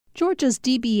Georgia's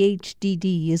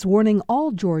DBHDD is warning all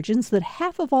Georgians that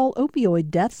half of all opioid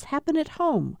deaths happen at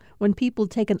home when people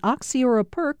take an Oxy or a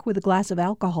Perk with a glass of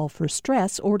alcohol for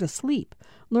stress or to sleep.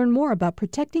 Learn more about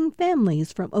protecting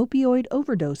families from opioid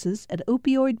overdoses at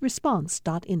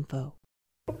opioidresponse.info.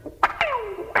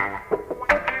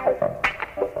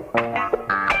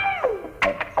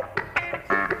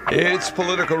 It's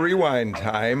Political Rewind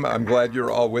time. I'm glad you're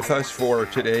all with us for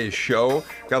today's show.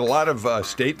 Got a lot of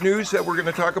state news that we're going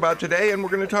to talk about today, and we're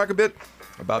going to talk a bit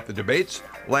about the debates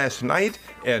last night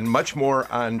and much more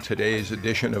on today's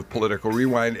edition of Political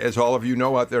Rewind. As all of you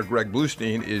know out there, Greg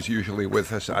Bluestein is usually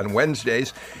with us on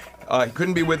Wednesdays. He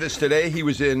couldn't be with us today. He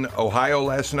was in Ohio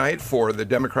last night for the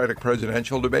Democratic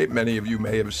presidential debate. Many of you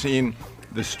may have seen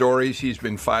the stories he's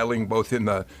been filing both in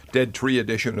the Dead Tree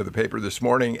edition of the paper this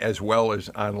morning as well as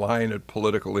online at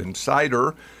Political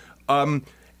Insider. And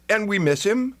we miss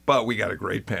him, but we got a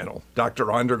great panel.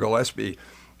 Dr. Andra Gillespie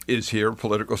is here,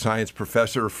 political science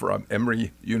professor from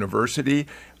Emory University.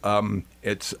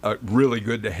 It's really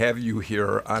good to have you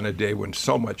here on a day when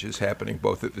so much is happening,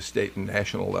 both at the state and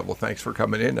national level. Thanks for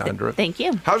coming in, Andra. Thank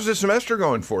you. How's the semester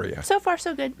going for you? So far,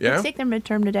 so good. Yeah? Let's take their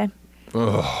midterm today.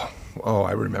 Oh,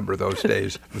 I remember those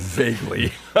days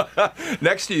vaguely.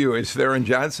 Next to you is Theron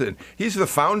Johnson. He's the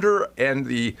founder and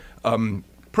the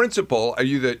principal.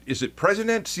 Is it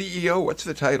president, CEO? What's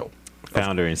the title?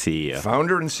 Founder and CEO.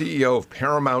 Founder and CEO of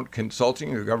Paramount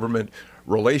Consulting, a government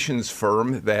relations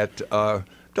firm that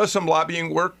does some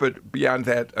lobbying work, but beyond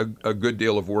that, a good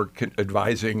deal of work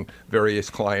advising various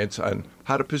clients on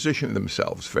how to position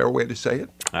themselves. Fair way to say it?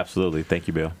 Absolutely. Thank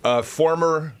you, Bill.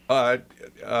 Former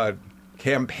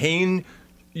campaign,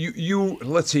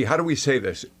 let's see, how do we say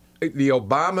this? The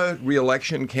Obama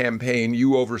reelection campaign,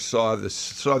 you oversaw the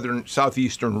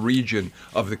southeastern region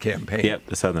of the campaign. Yep,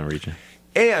 the southern region.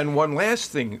 And one last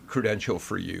thing, credential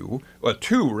for you, well,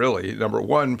 two really. Number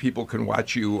one, people can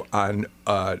watch you on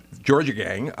Georgia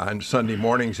Gang on Sunday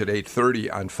mornings at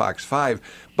 8:30 on Fox 5.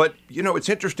 But, it's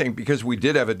interesting because we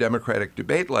did have a Democratic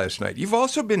debate last night. You've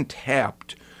also been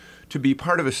tapped to be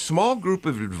part of a small group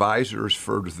of advisors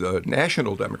for the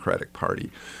National Democratic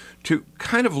Party to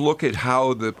kind of look at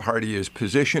how the party is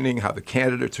positioning, how the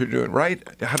candidates are doing, right?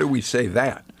 How do we say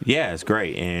that? Yeah, it's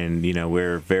great. And,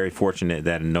 we're very fortunate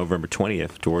that on November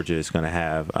 20th, Georgia is going to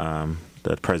have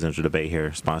the presidential debate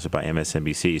here sponsored by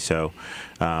MSNBC. So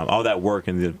all that work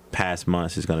in the past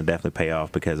months is going to definitely pay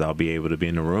off because I'll be able to be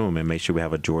in the room and make sure we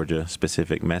have a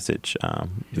Georgia-specific message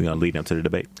leading up to the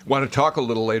debate. Want to talk a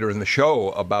little later in the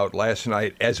show about last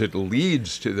night as it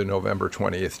leads to the November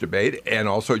 20th debate, and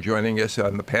also joining us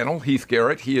on the panel, Heath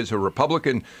Garrett. He is a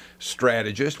Republican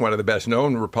strategist, one of the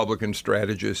best-known Republican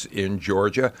strategists in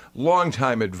Georgia,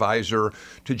 longtime advisor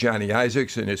to Johnny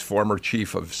Isaacs and his former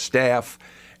chief of staff.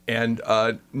 And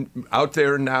out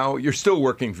there now, you're still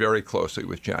working very closely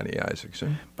with Johnny Isaacs.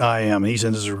 I am. He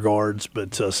sends his regards,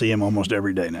 but see him almost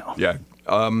every day now. Yeah.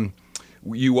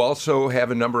 You also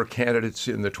have a number of candidates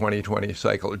in the 2020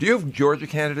 cycle. Do you have Georgia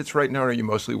candidates right now, or are you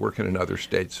mostly working in other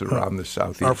states around the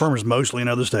Southeast? Our firm is mostly in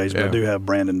other states, but I do have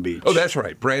Brandon Beach. Oh, that's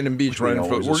right. Brandon Beach running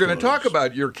for. We're going to talk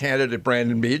about your candidate,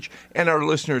 Brandon Beach, and our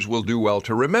listeners will do well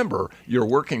to remember you're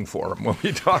working for him when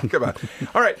we talk about it.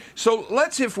 All right. So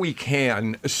let's, if we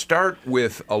can, start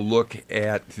with a look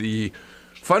at the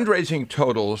fundraising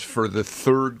totals for the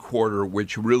third quarter,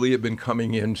 which really have been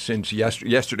coming in since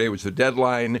yesterday was the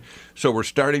deadline. So we're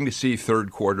starting to see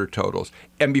third quarter totals.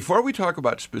 And before we talk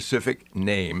about specific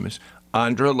names,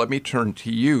 Andra, let me turn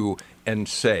to you and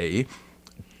say,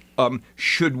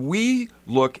 should we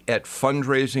look at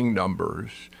fundraising numbers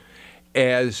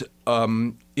as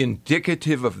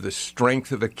indicative of the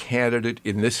strength of a candidate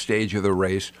in this stage of the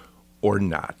race or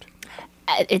not?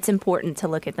 It's important to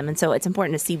look at them. And so it's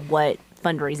important to see what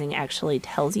fundraising actually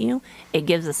tells you. It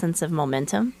gives a sense of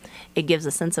momentum. It gives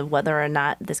a sense of whether or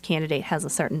not this candidate has a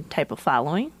certain type of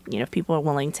following. If people are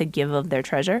willing to give of their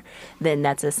treasure, then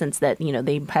that's a sense that,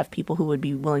 they have people who would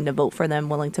be willing to vote for them,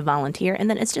 willing to volunteer. And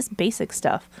then it's just basic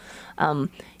stuff.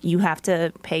 You have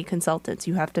to pay consultants.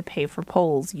 You have to pay for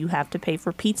polls. You have to pay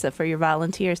for pizza for your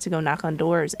volunteers to go knock on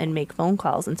doors and make phone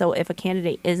calls. And so if a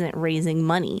candidate isn't raising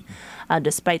money,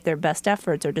 despite their best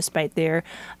efforts or despite their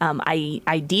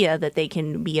idea that they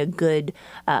can be a good,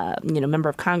 member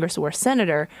of Congress or a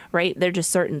senator, right? There are just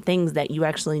certain things that you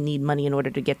actually need money in order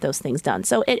to get those things done.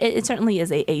 So it certainly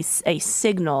is a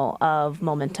signal of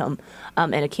momentum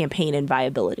and a campaign and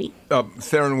viability.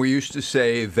 Theron, we used to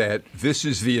say that this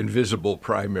is the invisible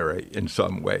primary in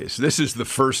some ways. This is the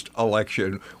first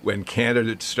election when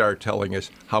candidates start telling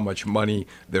us how much money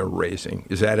they're raising.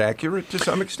 Is that accurate to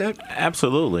some extent?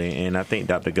 Absolutely. And I think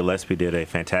Dr. Gillespie did a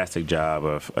fantastic job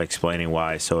of explaining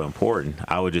why it's so important.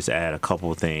 I would just add a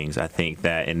couple of things. I think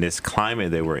that in this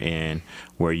climate that we're in,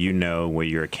 where where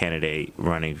you're a candidate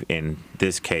running, in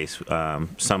this case,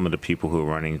 some of the people who are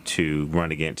running to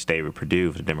run against David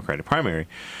Perdue for the Democratic primary.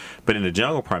 But in the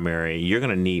general primary, you're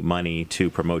going to need money to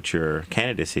promote your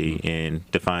candidacy and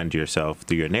define yourself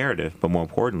through your narrative. But more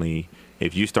importantly,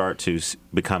 if you start to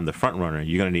become the front runner,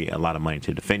 you're going to need a lot of money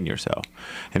to defend yourself.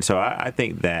 And so I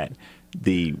think that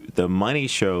the money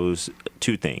shows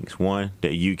two things. One,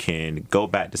 that you can go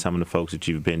back to some of the folks that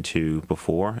you've been to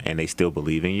before and they still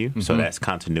believe in you. Mm-hmm. So that's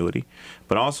continuity.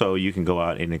 But also you can go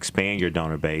out and expand your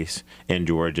donor base in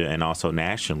Georgia and also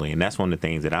nationally. And that's one of the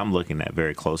things that I'm looking at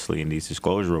very closely in these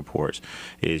disclosure reports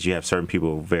is you have certain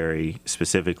people very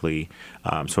specifically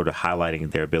sort of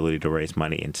highlighting their ability to raise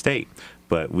money in state.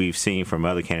 But we've seen from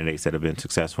other candidates that have been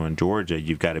successful in Georgia,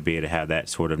 you've got to be able to have that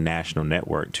sort of national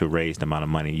network to raise the amount of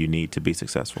money you need to be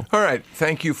successful. All right.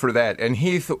 Thank you for that. And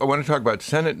Heath, I want to talk about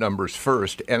Senate numbers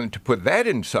first. And to put that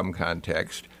in some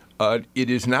context, it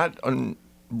is not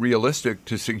unrealistic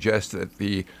to suggest that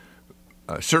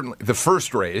certainly the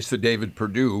first race, the David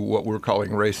Perdue, what we're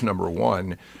calling race number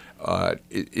one,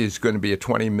 is going to be a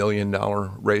 $20 million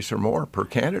race or more per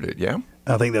candidate, yeah?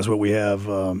 I think that's what we have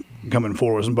coming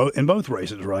forward in both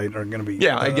races, right? Are going to be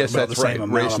I guess about that's the same right.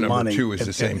 amount Race of number money 2 is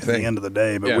the same thing at the end of the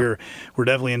day. But we're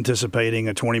definitely anticipating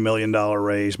a $20 million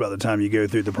race by the time you go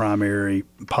through the primary,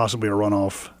 possibly a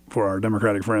runoff for our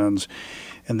Democratic friends.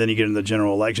 And then you get into the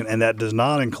general election, and that does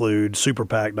not include super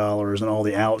PAC dollars and all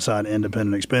the outside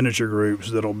independent expenditure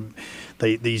groups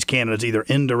these candidates either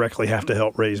indirectly have to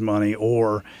help raise money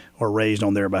or raised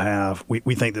on their behalf.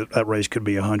 We think that race could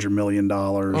be $100 million.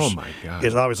 Oh, my God.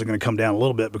 It's obviously going to come down a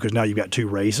little bit because now you've got two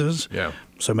races. Yeah.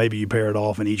 So maybe you pair it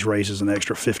off, and each race is an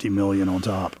extra $50 million on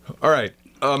top. All right.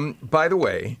 By the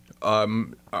way,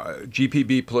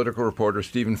 GPB political reporter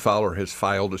Stephen Fowler has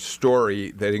filed a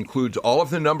story that includes all of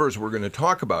the numbers we're going to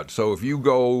talk about. So if you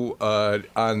go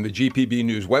on the GPB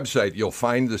News website, you'll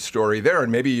find the story there,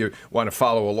 and maybe you want to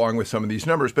follow along with some of these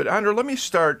numbers. But, Andra, let me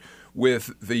start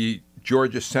with the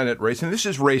Georgia Senate race, and this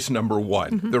is race number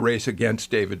one, the race against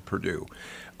David Perdue.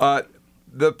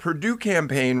 The Perdue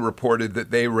campaign reported that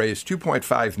they raised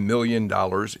 $2.5 million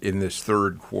in this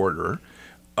third quarter,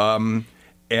 and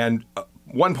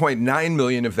 $1.9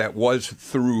 million of that was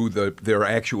through their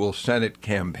actual Senate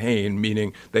campaign,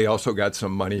 meaning they also got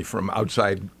some money from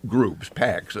outside groups,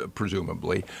 PACs,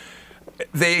 presumably.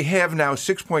 They have now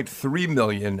 $6.3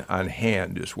 million on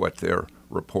hand, is what they're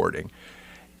reporting.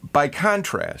 By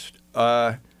contrast,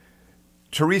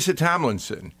 Teresa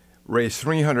Tomlinson raised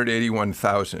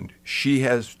 $381,000. She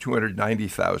has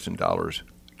 $290,000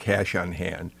 cash on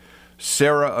hand.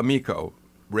 Sarah Amico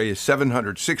raised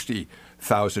 $760,000,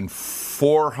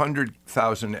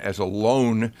 $400,000 as a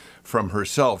loan from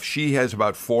herself. She has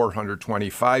about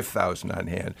 $425,000 on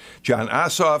hand. John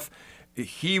Ossoff,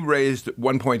 he raised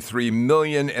 $1.3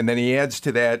 million, and then he adds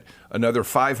to that another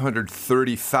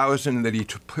 $530,000 that he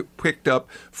picked up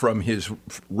from his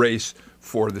race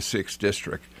for the 6th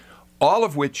district. All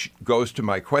of which goes to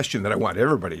my question that I want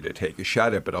everybody to take a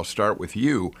shot at, but I'll start with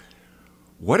you.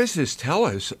 What does this tell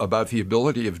us about the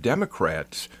ability of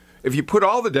Democrats? If you put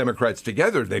all the Democrats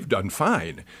together, they've done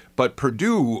fine. But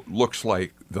Perdue looks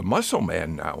like the muscle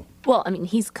man now. Well, I mean,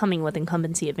 he's coming with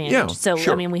incumbency advantage. Yeah, so,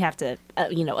 sure. I mean, we have to,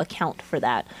 account for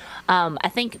that. I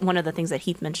think one of the things that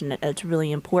Heath mentioned that's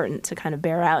really important to kind of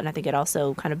bear out, and I think it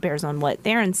also kind of bears on what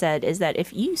Theron said, is that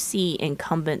if you see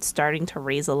incumbents starting to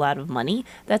raise a lot of money,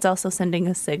 that's also sending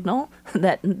a signal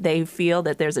that they feel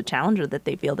that there's a challenge or that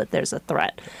they feel that there's a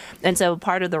threat. And so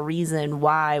part of the reason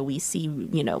why we see,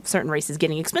 certain races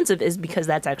getting expensive is because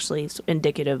that's actually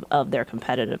indicative of their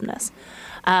competitiveness.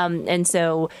 And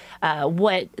so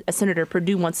what Senator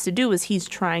Perdue wants to do is he's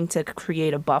trying to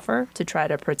create a buffer to try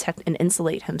to protect and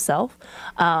insulate himself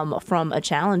from a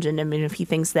challenge. And I mean, if he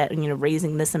thinks that,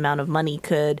 raising this amount of money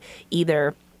could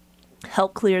either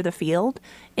help clear the field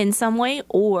in some way,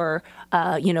 or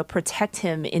protect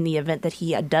him in the event that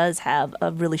he does have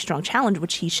a really strong challenge,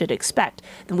 which he should expect,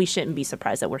 then we shouldn't be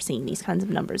surprised that we're seeing these kinds of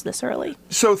numbers this early.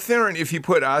 So, Theron, if you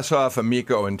put Ossoff,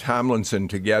 Amico, and Tomlinson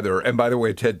together, and by the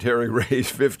way, Ted Terry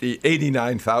raised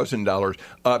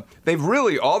 $89,000, they've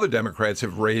really, all the Democrats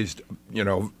have raised,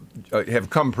 have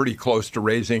come pretty close to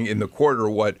raising in the quarter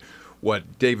what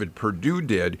David Perdue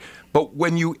did. But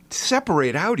when you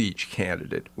separate out each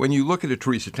candidate, when you look at a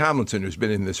Teresa Tomlinson, who's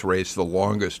been in this race the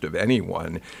longest of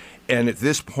anyone, and at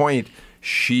this point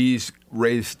she's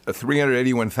raised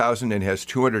 $381,000 and has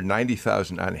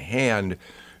 $290,000 on hand,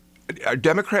 are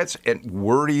Democrats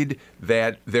worried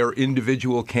that their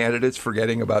individual candidates,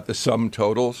 forgetting about the sum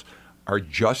totals, are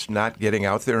just not getting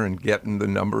out there and getting the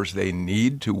numbers they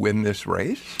need to win this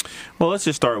race? Well, let's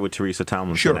just start with Teresa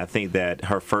Tomlinson. Sure. I think that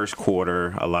her first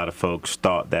quarter, a lot of folks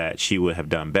thought that she would have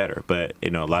done better. But, a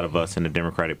lot of us in the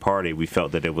Democratic Party, we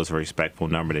felt that it was a respectful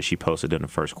number that she posted in the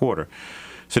first quarter.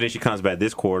 So then she comes back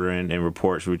this quarter and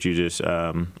reports, which you just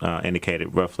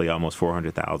indicated, roughly almost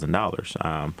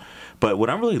 $400,000. But what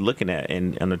I'm really looking at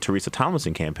in the Teresa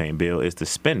Tomlinson campaign, Bill, is the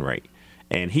spend rate.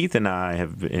 And Heath and I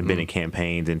have been in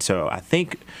campaigns, and so I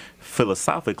think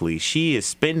philosophically she is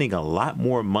spending a lot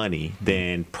more money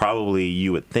than probably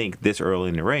you would think this early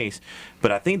in the race.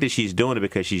 But I think that she's doing it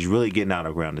because she's really getting out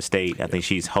around the state. I think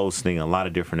she's hosting a lot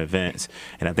of different events,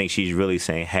 and I think she's really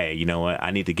saying, hey, you know what,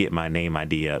 I need to get my name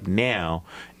idea up now,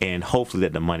 and hopefully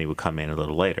that the money will come in a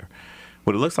little later.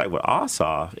 What it looks like with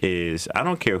Ossoff is, I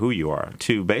don't care who you are,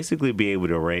 to basically be able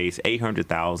to raise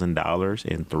 $800,000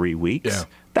 in 3 weeks, Yeah.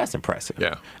 That's impressive.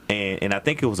 Yeah. And I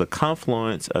think it was a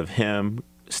confluence of him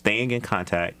staying in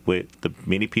contact with the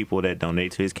many people that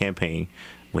donated to his campaign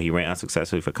when he ran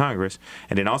unsuccessfully for Congress,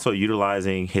 and then also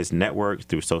utilizing his network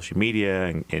through social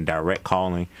media and direct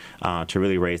calling to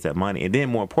really raise that money. And then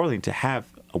more importantly, to have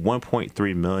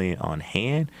 $1.3 million on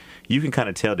hand. You can kind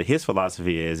of tell that his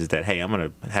philosophy is that, hey, I'm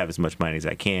going to have as much money as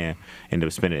I can and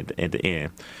to spend it at the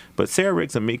end. But Sarah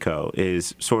Riggs Amico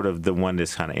is sort of the one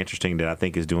that's kind of interesting that I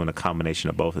think is doing a combination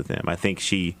of both of them. I think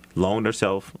she loaned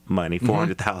herself money.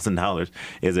 $400,000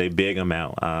 is a big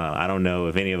amount. I don't know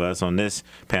if any of us on this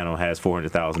panel has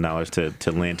 $400,000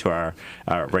 to lend to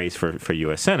our race for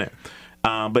U.S. Senate.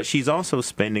 But she's also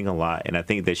spending a lot, and I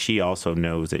think that she also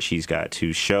knows that she's got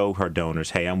to show her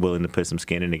donors, hey, I'm willing to put some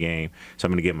skin in the game, so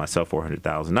I'm going to give myself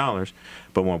 $400,000.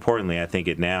 But more importantly, I think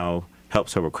it now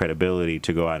helps her with credibility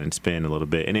to go out and spend a little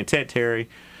bit. And then Ted Terry,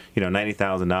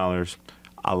 $90,000.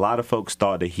 A lot of folks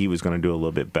thought that he was going to do a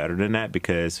little bit better than that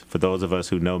because for those of us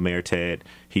who know Mayor Ted,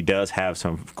 he does have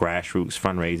some grassroots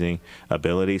fundraising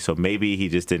ability. So maybe he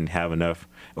just didn't have enough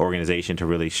organization to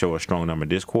really show a strong number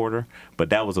this quarter. But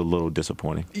that was a little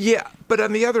disappointing. Yeah, but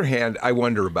on the other hand, I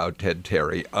wonder about Ted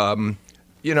Terry.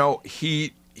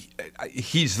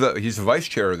 He's the vice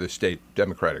chair of the state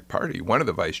Democratic Party, one of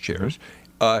the vice chairs.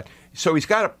 So he's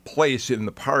got a place in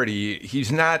the party.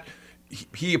 He's not.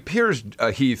 He appears,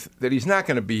 Heath, that he's not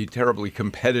going to be terribly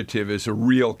competitive as a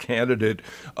real candidate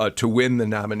to win the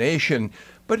nomination.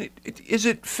 But is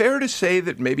it fair to say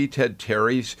that maybe Ted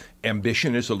Terry's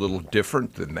ambition is a little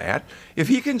different than that? If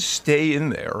he can stay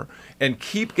in there and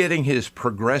keep getting his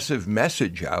progressive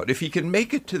message out, if he can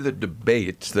make it to the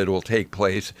debates that will take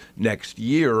place next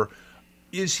year,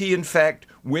 is he in fact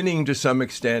winning to some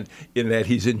extent in that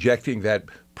he's injecting that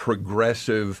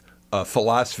progressive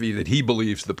philosophy that he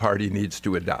believes the party needs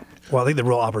to adopt? Well, I think the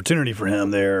real opportunity for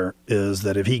him there is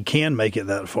that if he can make it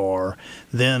that far,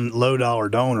 then low-dollar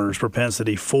donors'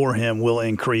 propensity for him will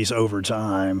increase over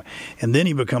time, and then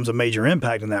he becomes a major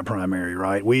impact in that primary,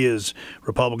 right? We as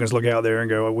Republicans look out there and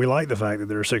go, we like the fact that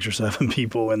there are 6 or 7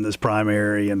 people in this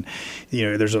primary, and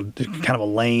there's a kind of a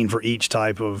lane for each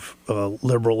type of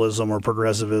liberalism or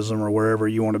progressivism or wherever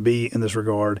you want to be in this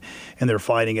regard, and they're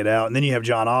fighting it out. And then you have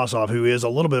Jon Ossoff, who is a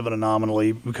little bit of an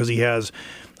anomaly because he has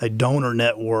a donor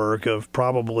network of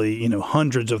probably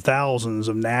hundreds of thousands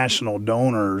of national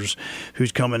donors who are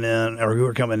coming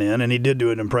in, and he did do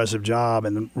an impressive job.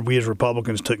 And we as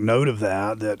Republicans took note of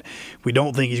that we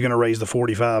don't think he's going to raise the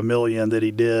 $45 million that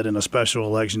he did in a special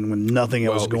election when nothing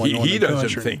else was going on. He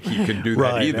doesn't think he can do that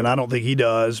right, either. And I don't think he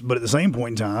does. But at the same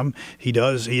point in time, he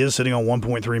is sitting on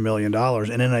 $1.3 million,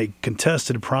 and in a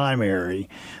contested primary,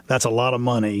 that's a lot of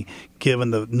money.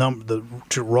 given the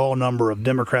raw number of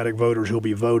Democratic voters who'll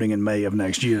be voting in May of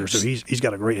next year. So he's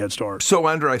got a great head start. So,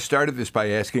 Andra, I started this by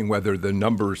asking whether the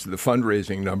numbers, the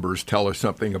fundraising numbers, tell us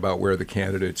something about where the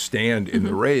candidates stand in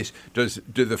the race. Do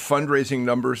the fundraising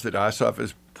numbers that Ossoff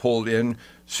has pulled in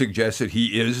suggest that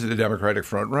he is the Democratic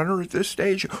frontrunner at this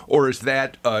stage, or is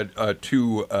that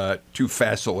too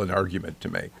facile an argument to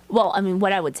make? Well, I mean,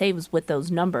 what I would say was with those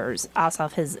numbers,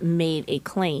 Ossoff has made a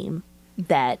claim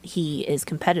that he is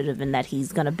competitive and that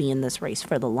he's going to be in this race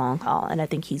for the long haul. And I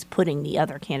think he's putting the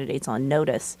other candidates on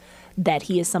notice that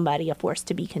he is somebody, a force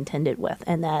to be contended with.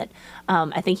 And that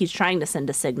I think he's trying to send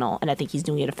a signal, and I think he's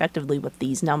doing it effectively with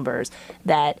these numbers,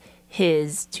 that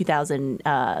his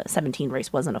 2017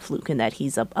 race wasn't a fluke and that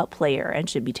he's a player and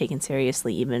should be taken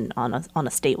seriously even on a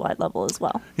statewide level as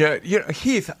well. Yeah,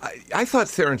 Heath, I thought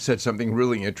Theron said something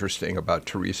really interesting about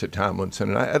Teresa Tomlinson,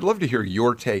 and I'd love to hear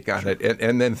your take on it,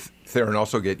 and then Theron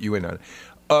also get you in on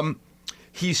it.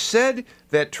 He said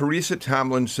that Teresa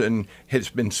Tomlinson has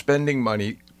been spending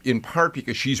money in part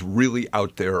because she's really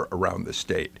out there around the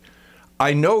state.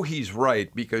 I know he's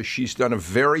right because she's done a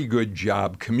very good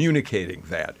job communicating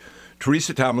that.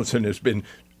 Teresa Tomlinson has been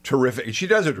terrific. She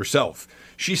does it herself.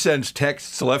 She sends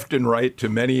texts left and right to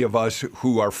many of us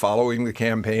who are following the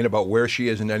campaign about where she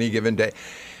is in any given day.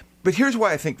 But here's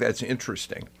why I think that's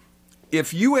interesting.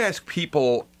 If you ask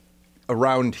people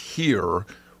around here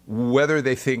whether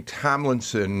they think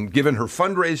Tomlinson, given her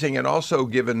fundraising and also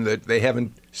given that they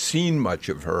haven't seen much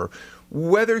of her,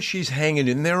 whether she's hanging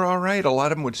in there all right, a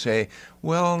lot of them would say,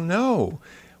 well, no,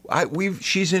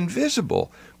 she's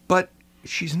invisible. But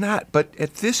she's not. But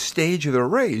at this stage of the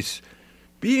race,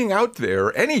 being out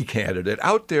there, any candidate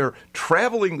out there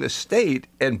traveling the state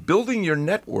and building your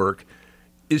network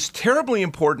is terribly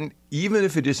important, even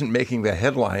if it isn't making the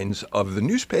headlines of the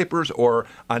newspapers or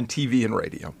on TV and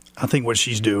radio. I think what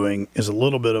she's doing is a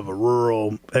little bit of a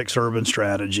rural, ex-urban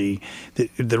strategy.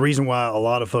 The reason why a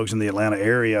lot of folks in the Atlanta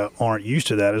area aren't used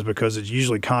to that is because it's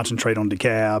usually concentrate on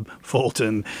DeKalb,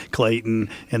 Fulton, Clayton,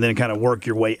 and then kind of work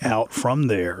your way out from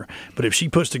there. But if she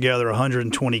puts together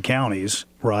 120 counties,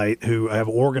 right, who have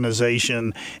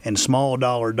organization and small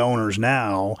dollar donors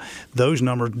now, those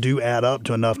numbers do add up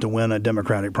to enough to win a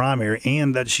Democratic primary,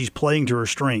 and that she's playing to her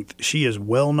strength. She is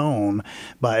well known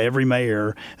by every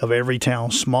mayor of every town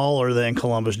smaller than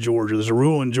Columbus, Georgia. There's a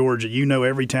rule in Georgia, you know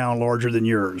every town larger than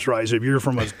yours, right? So if you're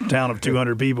from a town of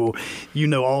 200 people, you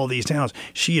know all these towns.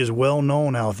 She is well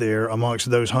known out there amongst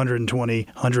those 120,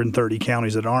 130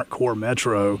 counties that aren't core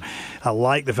metro. I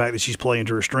like the fact that she's playing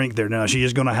to her strength there. Now, she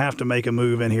is going to have to make a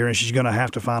move in here, and she's going to have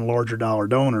to find larger dollar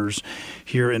donors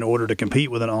here in order to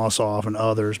compete with an Ossoff and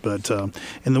others. But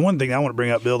and the one thing I want to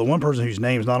bring up, Bill, the one person whose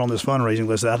name is not on this fundraising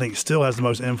list that I think still has the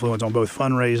most influence on both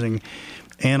fundraising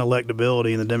and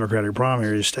electability in the Democratic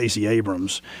primary is Stacey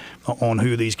Abrams on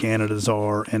who these candidates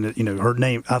are. And, you know, her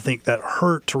name, I think that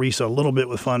hurt Teresa a little bit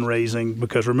with fundraising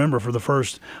because, remember, for the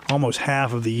first almost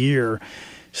half of the year,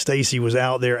 Stacey was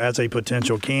out there as a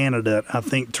potential candidate. I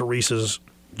think Teresa's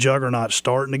juggernaut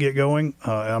starting to get going.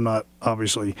 I'm not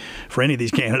obviously for any of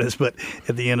these candidates, but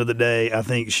at the end of the day, I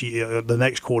think the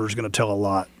next quarter is going to tell a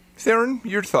lot. Theron,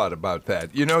 your thought about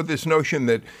that? You know, this notion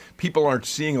that people aren't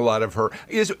seeing a lot of her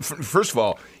is, first of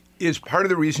all, is part of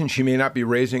the reason she may not be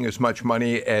raising as much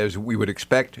money as we would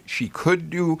expect she could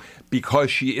do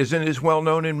because she isn't as well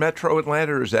known in Metro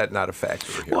Atlanta, or is that not a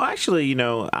factor here? Well, actually, you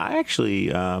know, I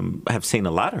have seen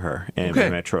a lot of her in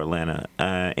Metro Atlanta.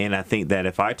 And I think that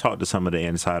if I talk to some of the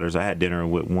insiders, I had dinner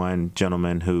with one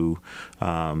gentleman who,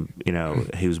 you know,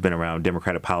 who's been around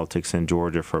Democratic politics in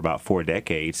Georgia for about 4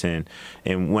 decades. And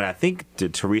what I think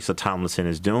that Teresa Tomlinson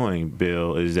is doing,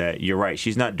 Bill, is that you're right.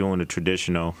 She's not doing the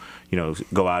traditional, you know,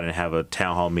 go out and have a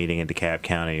town hall meeting in DeKalb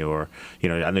County, or, you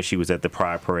know, I know she was at the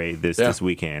Pride Parade this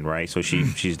weekend, right? So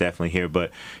she's definitely here,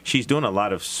 but she's doing a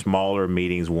lot of smaller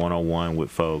meetings one-on-one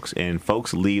with folks, and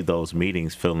folks leave those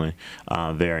meetings feeling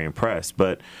very impressed.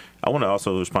 But I want to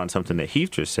also respond to something that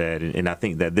Heath just said, and I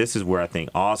think that this is where I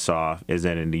think Ossoff is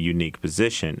in a unique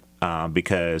position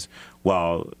because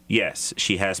while, yes,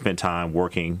 she has spent time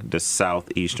working the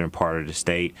southeastern part of the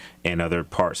state and other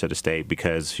parts of the state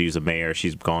because she's a mayor,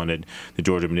 she's gone to the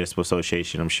Georgia Municipal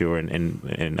Association, I'm sure,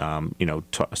 and you know,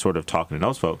 sort of talking to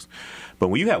those folks. But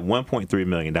when you have $1.3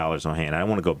 million on hand, I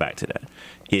want to go back to that,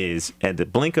 is at the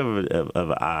blink of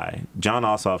an eye, Jon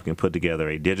Ossoff can put together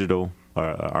a digital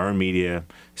or earned media,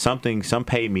 some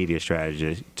paid media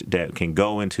strategy that can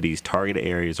go into these targeted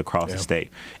areas across the state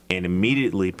and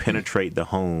immediately penetrate the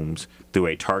homes through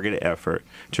a targeted effort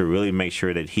to really make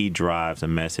sure that he drives a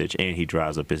message and he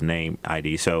drives up his name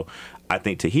ID. So I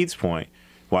think to Heath's point,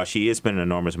 while she is spending an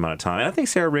enormous amount of time, and I think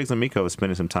Sarah Riggs Lamiko is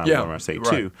spending some time in our state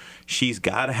too, she's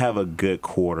got to have a good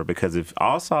quarter, because if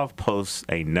Ossoff posts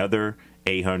another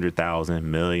 800,000,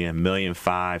 million, $1.5 million,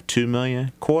 $2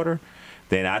 million quarter,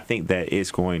 then I think that it's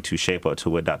going to shape up to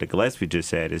what Dr. Gillespie just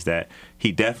said, is that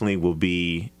he definitely will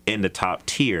be in the top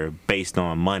tier based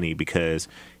on money, because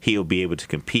he'll be able to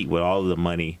compete with all of the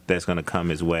money that's going to come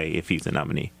his way if he's the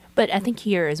nominee. But I think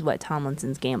here is what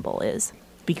Tomlinson's gamble is,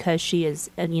 because she is,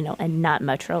 a not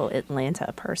Metro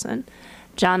Atlanta person.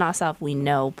 Jon Ossoff, we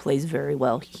know, plays very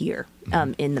well here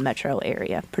in the metro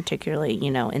area, particularly,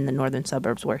 in the northern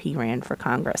suburbs where he ran for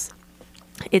Congress.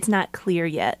 It's not clear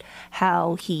yet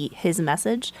how his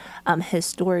message, his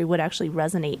story would actually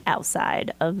resonate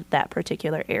outside of that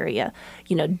particular area.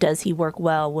 Does he work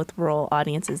well with rural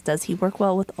audiences? Does he work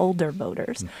well with older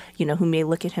voters, who may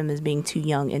look at him as being too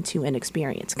young and too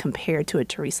inexperienced compared to a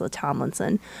Teresa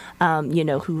Tomlinson,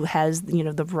 who has,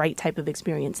 the right type of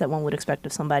experience that one would expect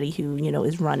of somebody who,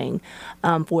 is running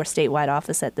for statewide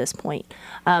office at this point.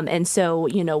 And so,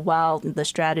 while the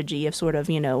strategy of sort of,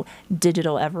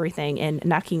 digital everything and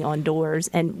knocking on doors,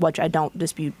 and which I don't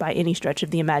dispute by any stretch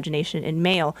of the imagination in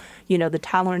mail, the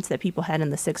tolerance that people had in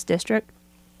the 6th district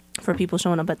for people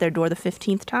showing up at their door the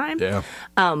 15th time. Yeah.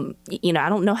 I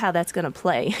don't know how that's going to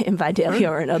play in Vidalia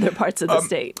or in other parts of the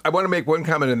state. I want to make one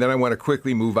comment, and then I want to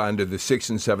quickly move on to the 6th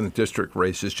and 7th district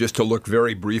races, just to look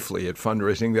very briefly at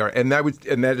fundraising there. And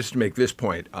that is to make this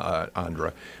point,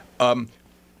 Andra.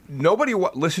 Nobody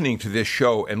listening to this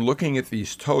show and looking at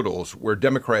these totals, where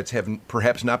Democrats have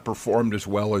perhaps not performed as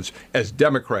well as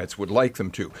Democrats would like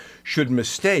them to, should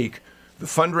mistake the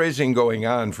fundraising going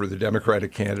on for the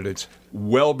Democratic candidates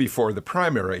well before the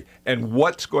primary, and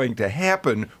what's going to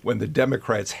happen when the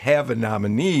Democrats have a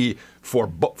nominee for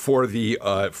the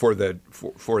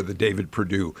David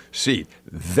Perdue seat.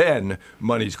 Then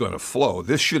money's going to flow.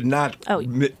 This should not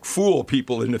fool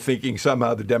people into thinking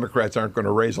somehow the Democrats aren't going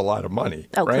to raise a lot of money.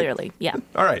 Oh, right? Clearly, yeah.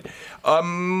 All right.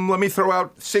 Let me throw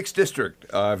out 6th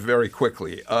district very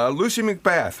quickly. Lucy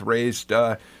McBath raised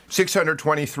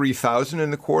 $623,000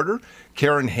 in the quarter.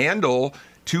 Karen Handel,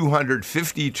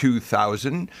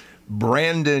 $252,000.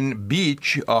 Brandon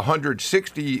Beach,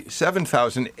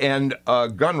 $167,000, and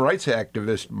gun rights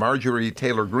activist Marjorie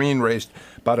Taylor Greene raised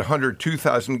about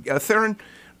 $102,000. Theron,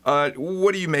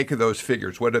 what do you make of those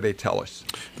figures? What do they tell us?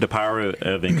 The power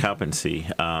of incumbency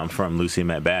from Lucy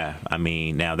McBath. I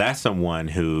mean, now that's someone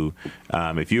who,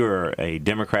 if you're a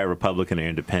Democrat, Republican, or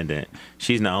Independent,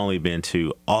 she's not only been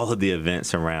to all of the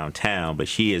events around town, but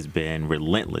she has been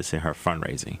relentless in her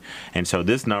fundraising. And so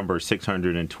this number,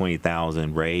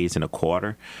 620,000 raised in a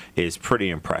quarter, is pretty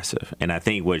impressive. And I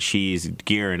think what she's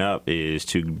gearing up is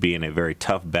to be in a very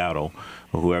tough battle,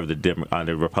 whoever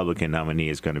the Republican nominee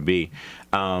is going to be.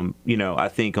 I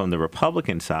think on the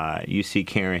Republican side, you see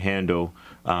Karen Handel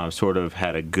sort of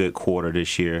had a good quarter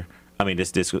this year. I mean,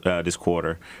 this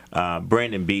quarter.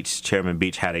 Brandon Beach, Chairman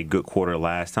Beach, had a good quarter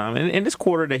last time. And this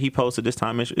quarter that he posted this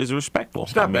time is respectable.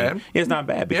 It's not bad. It's not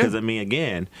bad because,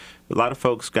 again, a lot of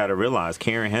folks got to realize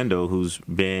Karen Handel, who's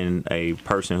been a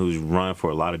person who's run for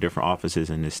a lot of different offices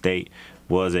in the state,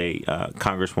 was a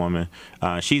congresswoman.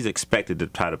 She's expected to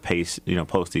try to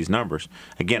post these numbers.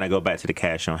 Again, I go back to the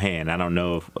cash on hand. I don't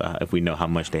know if we know how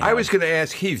much they have. I was going to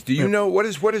ask Heath, do you know what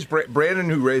is Brandon,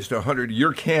 who raised 100,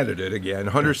 your candidate again,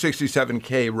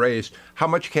 167K raised, how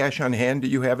much cash on hand do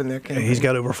you have in that campaign? He's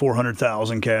got over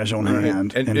 400,000 cash on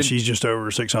hand, and she's just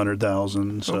over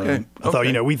 600,000. So I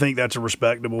thought, we think that's a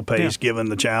respectable pace given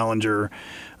the challenger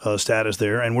status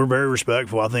there, and we're very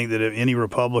respectful. I think that if any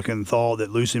Republican thought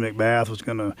that Lucy McBath was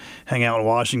going to hang out in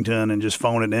Washington and just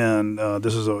phone it in,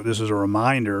 this is a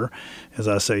reminder, as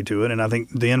I say to it. And I think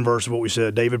the inverse of what we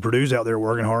said, David Perdue's out there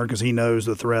working hard because he knows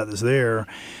the threat that's there.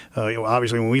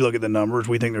 Obviously, when we look at the numbers,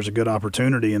 we think there's a good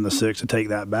opportunity in the 6th to take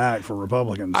that back for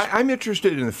Republicans. I'm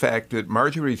interested in the fact that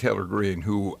Marjorie Taylor Greene,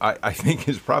 who I think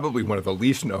is probably one of the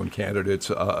least known candidates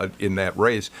in that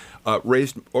race,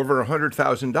 raised over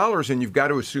 $100,000, and you've got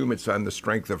to assume it's on the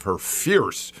strength of her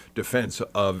fierce defense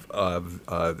of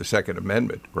the Second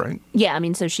Amendment, right? Yeah,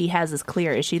 so she has this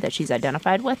clear issue that she's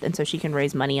identified with, and so she can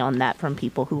raise money on that from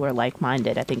people who are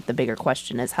like-minded. I think the bigger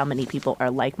question is how many people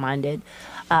are like-minded,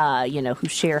 who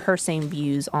share her same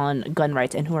views on gun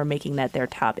rights and who are making that their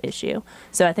top issue.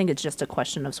 So I think it's just a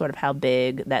question of sort of how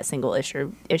big that single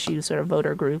issue sort of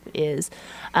voter group is,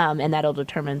 and that'll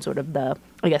determine sort of the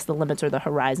limits or the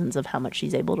horizons of how much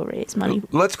she's able to raise money.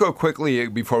 Let's go quickly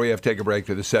before we have to take a break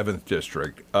to the 7th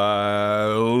district.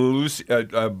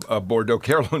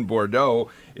 Carolyn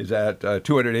Bordeaux is at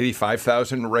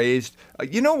 $285,000 raised.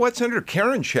 You know what? Senator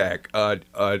Karen Shack,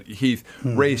 Heath,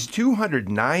 raised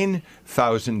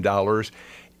 $209,000.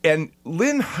 And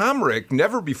Lynn Homrich,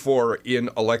 never before in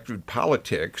elected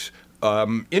politics,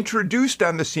 introduced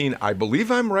on the scene, I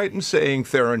believe I'm right in saying,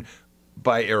 Theron,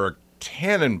 by Eric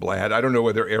Tannenblatt. I don't know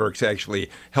whether Eric's actually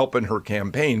helping her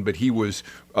campaign, but he was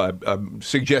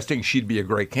suggesting she'd be a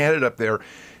great candidate up there.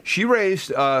 She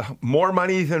raised more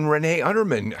money than Renee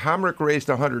Unterman. Homrich raised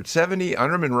 170,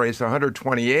 Unterman raised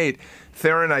 128.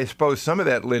 Theron, I suppose some of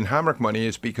that Lynn Homrich money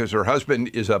is because her husband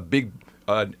is a big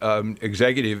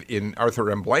executive in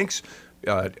Arthur M. Blank's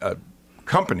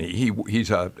company. He's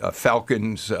a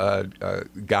Falcons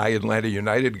guy, Atlanta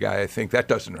United guy. I think that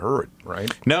doesn't hurt,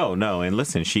 right? No. And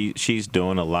listen, she's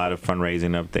doing a lot of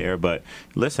fundraising up there. But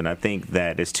listen, I think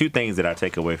that there's two things that I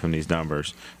take away from these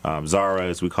numbers. Zara,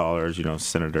 as we call her,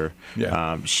 Senator.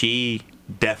 Yeah. She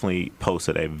definitely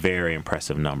posted a very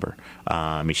impressive number.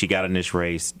 I mean, she got in this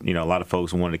race. A lot of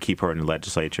folks wanted to keep her in the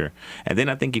legislature. And then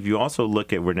I think if you also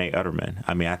look at Renee Unterman,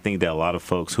 I mean, I think that a lot of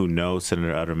folks who know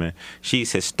Senator Unterman,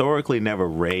 she's historically never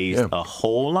raised a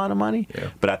whole lot of money,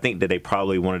 but I think that they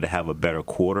probably wanted to have a better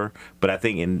quarter. But I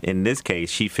think in this case,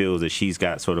 she feels that she's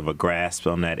got sort of a grasp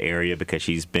on that area because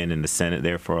she's been in the Senate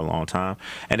there for a long time.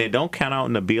 And then don't count out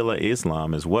Nabila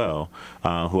Islam as well,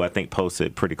 who I think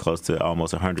posted pretty close to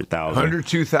almost 100,000.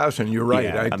 102,000. You're right.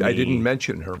 Yeah, I didn't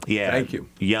mention her. Yeah, thank you.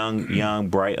 Young,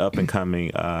 bright, up and coming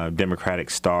Democratic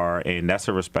star, and that's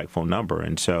a respectful number.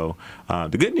 And so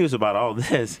the good news about all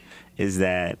this is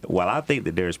that while I think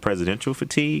that there's presidential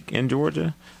fatigue in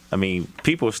Georgia, I mean,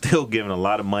 people are still giving a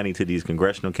lot of money to these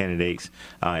congressional candidates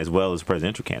as well as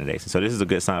presidential candidates. And so this is a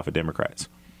good sign for Democrats.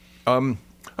 All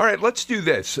right, let's do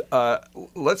this.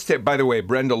 Let's take. By the way,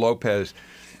 Brenda Lopez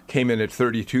came in at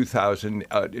 32,000,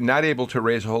 not able to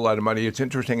raise a whole lot of money. It's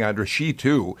interesting, Andra, she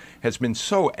too has been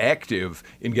so active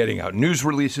in getting out news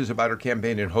releases about her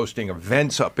campaign and hosting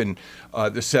events up in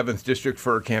the 7th District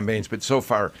for her campaigns, but so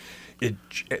far it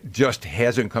just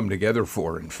hasn't come together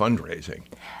for her in fundraising.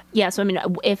 Yeah, so I mean,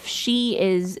 if she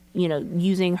is,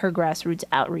 using her grassroots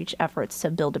outreach efforts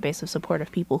to build a base of support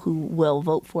of people who will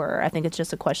vote for her, I think it's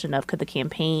just a question of could the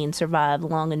campaign survive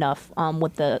long enough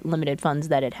with the limited funds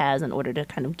that it has in order to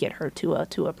kind of get her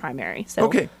to a primary. So,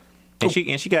 okay. And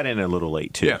she got in a little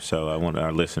late too, yeah. So I want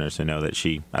our listeners to know that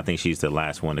I think she's the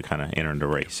last one to kind of enter the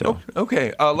race. So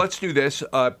okay, let's do this.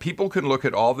 People can look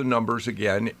at all the numbers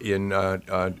again in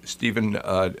Stephen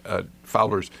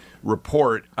Fowler's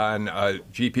report on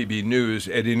GPB News,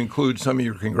 and it includes some of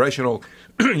your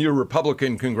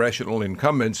Republican congressional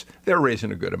incumbents. They're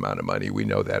raising a good amount of money. We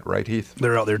know that, right, Heath?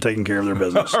 They're out there taking care of their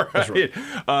business. All right. That's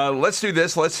right. Let's do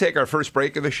this. Let's take our first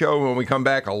break of the show. When we come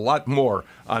back, a lot more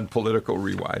on Political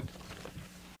Rewind.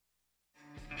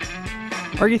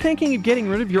 Are you thinking of getting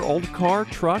rid of your old car,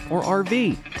 truck, or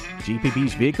RV?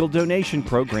 GPB's Vehicle Donation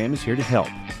Program is here to help.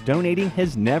 Donating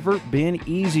has never been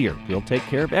easier. We'll take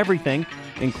care of everything,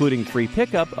 including free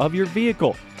pickup of your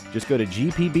vehicle. Just go to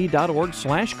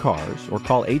gpb.org/cars or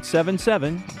call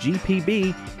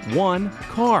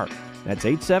 877-GPB-1-CAR. That's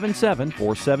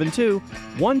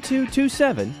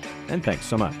 877-472-1227. And thanks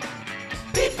so much.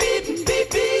 Beep, beep, beep, beep,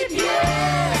 yeah.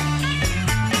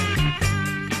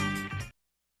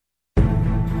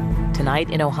 Tonight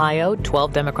in Ohio,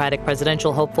 12 Democratic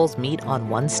presidential hopefuls meet on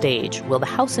one stage. Will the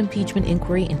House impeachment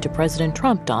inquiry into President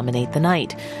Trump dominate the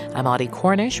night? I'm Audie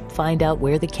Cornish. Find out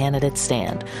where the candidates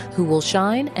stand, who will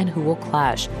shine and who will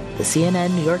clash. The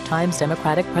CNN New York Times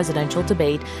Democratic presidential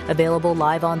debate, available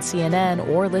live on CNN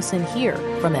or listen here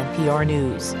from NPR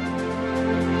News.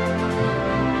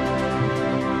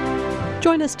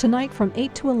 Join us tonight from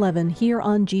 8 to 11 here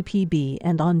on GPB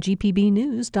and on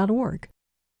gpbnews.org.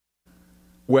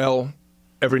 Well,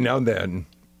 every now and then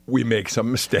we make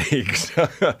some mistakes.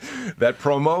 That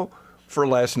promo for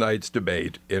last night's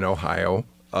debate in Ohio,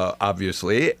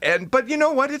 obviously. But you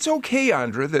know what? It's okay,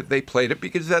 Andra, that they played it,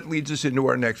 because that leads us into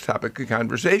our next topic of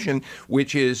conversation,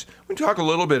 which is we talk a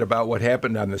little bit about what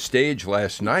happened on the stage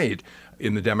last night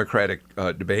in the Democratic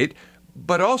debate.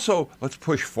 But also, let's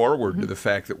push forward to the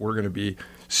fact that we're going to be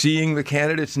seeing the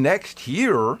candidates next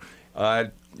year,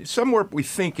 somewhere we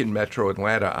think in Metro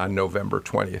Atlanta on November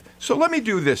 20th. So let me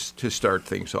do this to start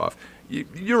things off.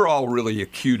 You're all really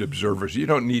acute observers. You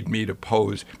don't need me to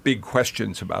pose big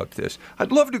questions about this.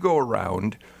 I'd love to go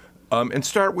around and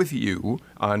start with you,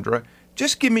 Andra.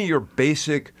 Just give me your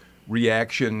basic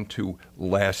reaction to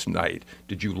last night.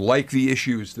 Did you like the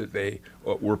issues that they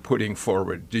were putting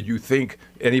forward? Did you think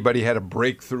anybody had a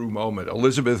breakthrough moment?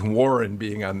 Elizabeth Warren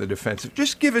being on the defensive.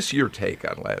 Just give us your take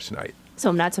on last night. So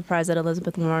I'm not surprised that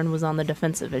Elizabeth Warren was on the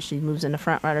defensive as she moves into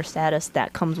front-runner status.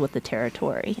 That comes with the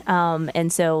territory.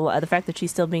 And so the fact that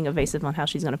she's still being evasive on how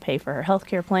she's going to pay for her health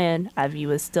care plan, I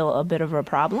view as still a bit of a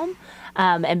problem.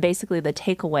 And basically the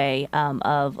takeaway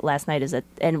of last night is that,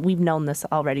 and we've known this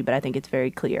already, but I think it's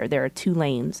very clear, there are two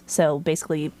lanes. So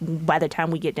basically, by the time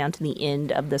we get down to the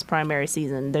end of this primary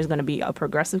season, there's going to be a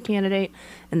progressive candidate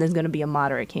and there's going to be a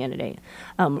moderate candidate.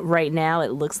 Right now,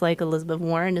 it looks like Elizabeth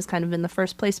Warren is kind of in the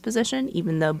first place position,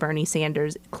 even though Bernie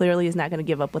Sanders clearly is not going to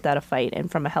give up without a fight.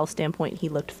 And from a health standpoint, he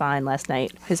looked fine last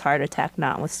night, his heart attack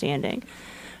notwithstanding.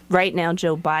 Right now,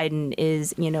 Joe Biden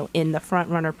is, in the front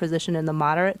runner position in the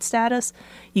moderate status.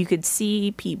 You could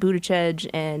see Pete Buttigieg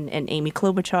and Amy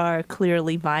Klobuchar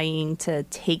clearly vying to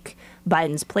take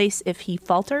Biden's place if he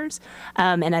falters.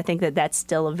 And I think that that's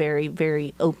still a very,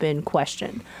 very open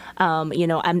question.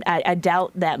 I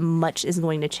doubt that much is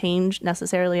going to change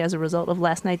necessarily as a result of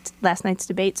last night's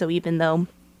debate. So even though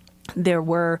there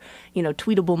were,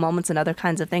 tweetable moments and other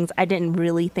kinds of things, I didn't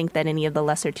really think that any of the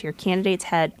lesser tier candidates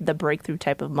had the breakthrough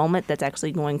type of moment that's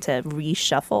actually going to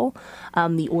reshuffle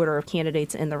the order of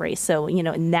candidates in the race. So,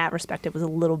 in that respect, it was a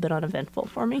little bit uneventful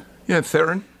for me. Yeah,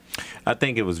 Theron? I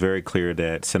think it was very clear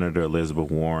that Senator Elizabeth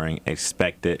Warren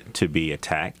expected to be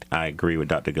attacked. I agree with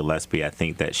Dr. Gillespie. I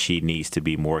think that she needs to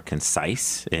be more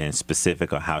concise and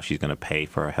specific on how she's going to pay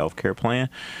for her health care plan.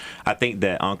 I think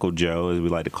that Uncle Joe, as we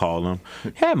like to call him,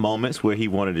 had moments where he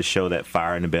wanted to show that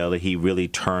fire in the belly. He really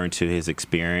turned to his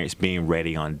experience being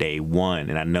ready on day one.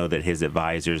 And I know that his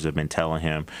advisors have been telling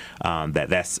him that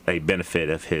that's a benefit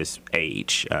of his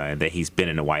age, that he's been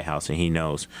in the White House and he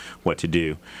knows what to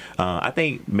do. I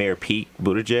think Mayor Pete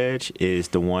Buttigieg is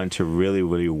the one to really,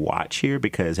 really watch here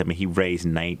because, he raised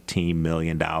 $19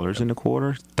 million in the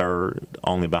quarter, third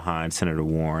only behind Senator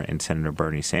Warren and Senator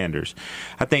Bernie Sanders.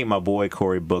 I think my boy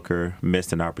Cory Booker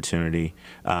missed an opportunity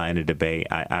in the debate.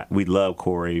 We love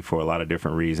Cory for a lot of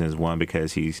different reasons. One,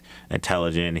 because he's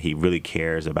intelligent. He really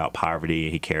cares about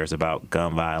poverty. He cares about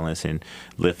gun violence and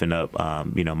lifting up,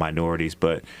 minorities.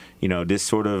 But, this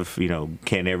sort of,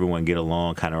 can everyone get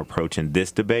along kind of approach in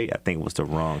this debate, I think was the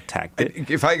wrong tactic.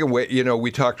 If I can wait,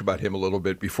 we talked about him a little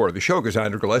bit before the show because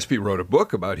Andrew Gillespie wrote a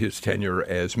book about his tenure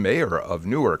as mayor of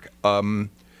Newark. The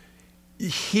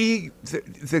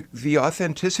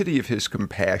authenticity of his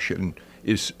compassion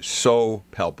is so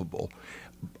palpable.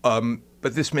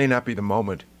 But this may not be the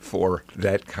moment for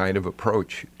that kind of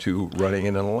approach to running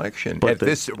in an election. But at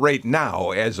this rate now,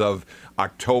 as of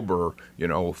October,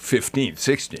 15th,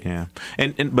 16th. Yeah.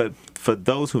 But for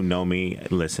those who know me,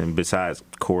 listen, besides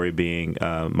Cory being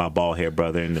my bald-haired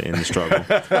brother in the struggle,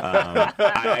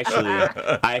 I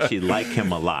actually like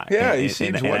him a lot. Yeah, he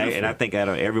seems wonderful. And I think out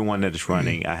of everyone that is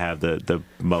running, I have the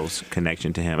most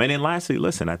connection to him. And then lastly,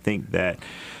 listen, I think that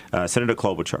Senator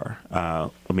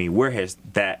Klobuchar, where has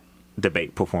that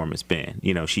debate performance been?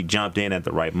 She jumped in at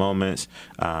the right moments.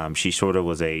 She sort of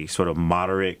was a sort of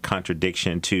moderate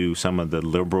contradiction to some of the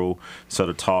liberal sort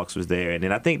of talks was there. And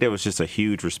then I think there was just a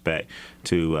huge respect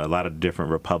to a lot of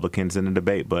different Republicans in the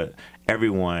debate, but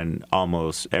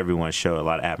almost everyone showed a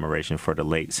lot of admiration for the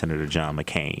late Senator John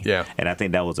McCain. Yeah. And I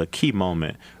think that was a key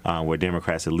moment where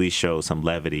Democrats at least showed some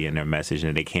levity in their message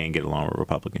and they can get along with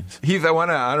Republicans. Heath, I want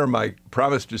to honor my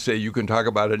promise to say you can talk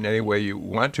about it in any way you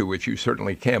want to, which you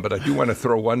certainly can, but I do want to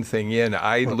throw one thing in.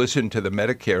 I listened to the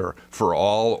Medicare for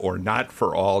all or not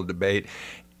for all debate,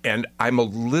 and I'm a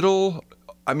little,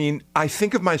 I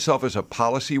think of myself as a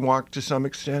policy wonk to some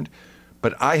extent,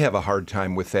 but I have a hard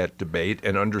time with that debate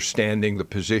and understanding the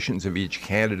positions of each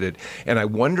candidate. And I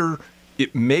wonder,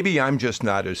 maybe I'm just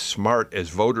not as smart as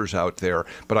voters out there,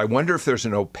 but I wonder if there's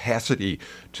an opacity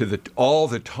to all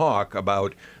the talk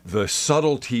about the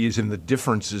subtleties and the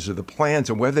differences of the plans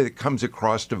and whether it comes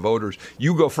across to voters.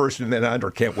 You go first and then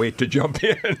Andrew can't wait to jump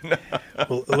in.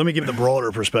 Well, let me give the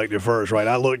broader perspective first, right?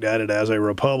 I looked at it as a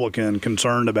Republican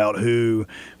concerned about who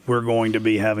we're going to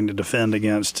be having to defend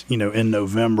against, in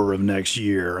November of next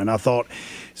year. And I thought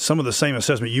some of the same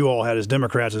assessment you all had as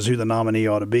Democrats as who the nominee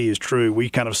ought to be is true. We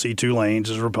kind of see two lanes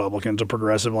as Republicans, a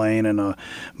progressive lane and a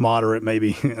moderate,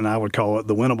 maybe, and I would call it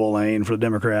the winnable lane for the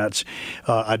Democrats.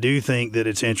 I do think that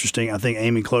it's interesting. I think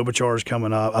Amy Klobuchar is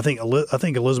coming up. I think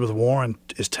Elizabeth Warren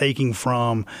is taking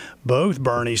from both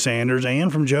Bernie Sanders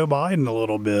and from Joe Biden a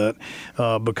little bit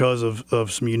because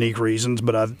of some unique reasons.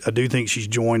 But I do think she's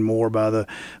joined more by the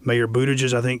Mayor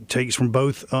Buttigieg. I think takes from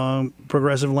both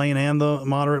progressive lane and the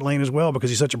moderate lane as well because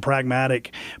he's such a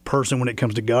pragmatic person when it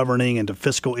comes to governing and to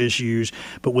fiscal issues,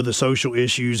 but with the social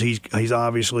issues, he's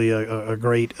obviously a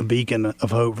great beacon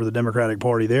of hope for the Democratic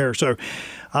Party there. So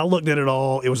I looked at it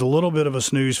all. It was a little bit of a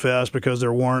snooze fest because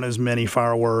there weren't as many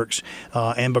fireworks,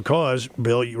 and because,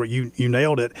 Bill, you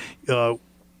nailed it,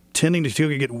 tending to still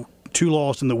get too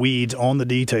lost in the weeds on the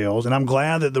details. And I'm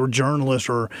glad that the journalists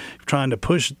are trying to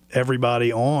push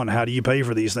everybody on how do you pay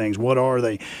for these things? What are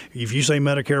they? If you say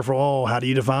Medicare for all, how do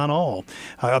you define all?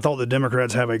 I thought the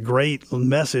Democrats have a great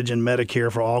message in Medicare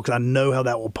for all because I know how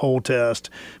that will poll test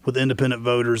with independent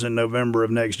voters in November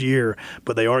of next year.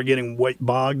 But they are getting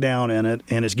bogged down in it,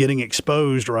 and it's getting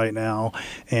exposed right now.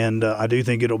 And I do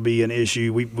think it'll be an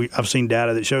issue. I've seen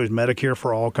data that shows Medicare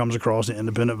for all comes across to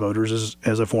independent voters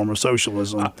as a form of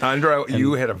socialism. Andra,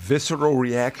 you had a visceral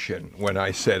reaction when I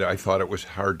said I thought it was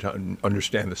hard to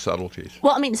understand the subtleties.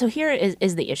 Well, I mean, so here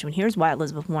is the issue, and here's why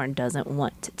Elizabeth Warren doesn't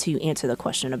want to answer the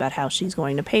question about how she's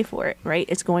going to pay for it, right?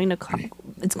 It's going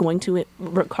to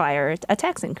require a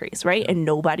tax increase, right? And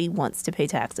nobody wants to pay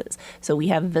taxes. So we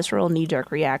have visceral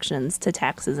knee-jerk reactions to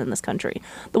taxes in this country.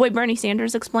 The way Bernie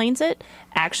Sanders explains it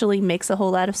actually makes a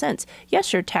whole lot of sense.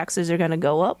 Yes, your taxes are going to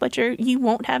go up, but you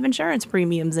won't have insurance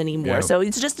premiums anymore. Yeah. So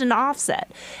it's just an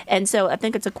offset. And so I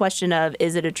think it's a question of,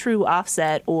 is it a true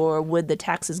offset, or would the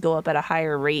taxes go up at a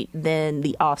higher rate than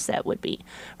the offset would be,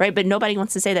 right? But nobody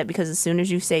wants to say that because as soon as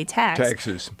you say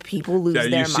taxes, people lose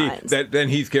their minds. Then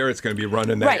Heath Garrett's going to be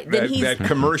running that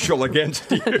commercial against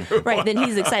you. Right, then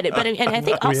he's excited. But and I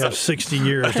think also, we have 60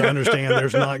 years to understand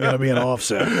there's not going to be an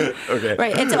offset. Okay.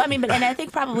 Right, and so I mean, and I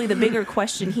think probably the bigger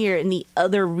question here, and the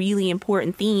other really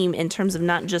important theme in terms of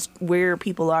not just where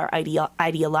people are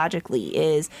ideologically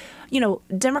is,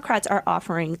 Democrats are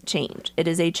offering change. It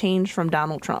is a change from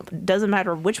Donald Trump. It doesn't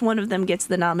matter which one of them gets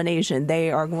the nomination.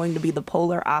 They are going to be the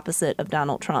polar opposite of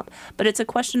Donald Trump. But it's a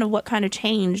question of what kind of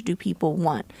change do people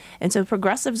want. And so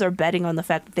progressives are betting on the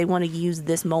fact that they want to use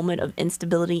this moment of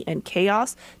instability and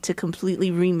chaos to completely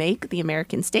remake the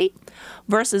American state,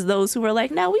 versus those who are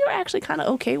like, no, we were actually kind of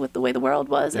okay with the way the world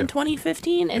was in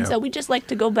 2015. And so we just like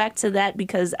to go back to that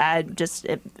because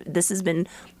this has been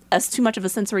too much of a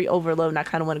sensory overload, and I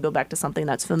kind of want to go back to something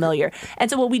that's familiar.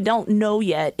 And so what we don't know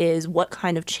yet is what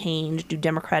kind of change do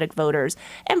Democratic voters,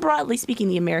 and broadly speaking,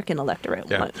 the American electorate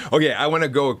want. Okay, I want to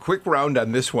go a quick round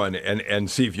on this one and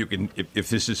see if you can, if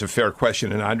this is a fair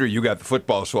question. And Andra, you got the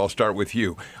football, so I'll start with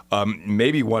you.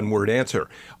 Maybe one-word answer.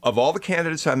 Of all the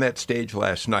candidates on that stage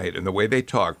last night and the way they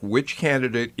talk, which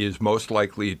candidate is most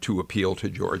likely to appeal to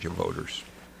Georgia voters?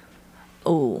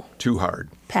 Oh. Too hard.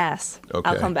 Pass. Okay.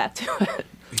 I'll come back to it.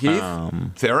 Heath?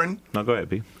 Theron? No, go ahead,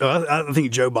 B. I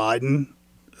think Joe Biden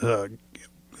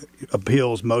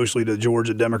appeals mostly to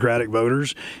Georgia Democratic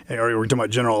voters. Or we're talking about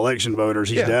general election voters.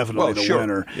 He's definitely the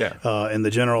winner in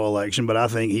the general election. But I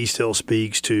think he still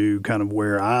speaks to kind of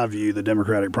where I view the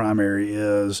Democratic primary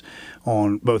is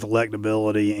on both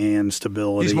electability and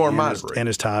stability. He's more moderate. And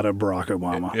is tied to Barack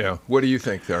Obama. Yeah. What do you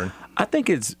think, Theron? I think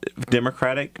it's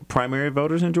Democratic primary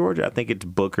voters in Georgia. I think it's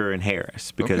Booker and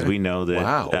Harris because we know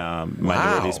that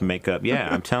minorities make up.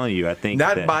 Yeah, I'm telling you, I think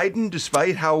not that Biden,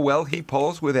 despite how well he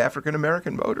polls with African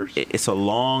American voters. It's a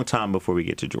long time before we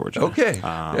get to Georgia. Okay.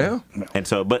 And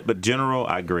so, but general,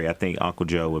 I agree. I think Uncle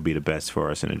Joe would be the best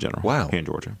for us in the general. Here in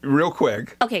Georgia. Real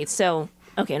quick.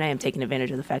 Okay, and I am taking advantage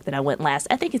of the fact that I went last.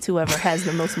 I think it's whoever has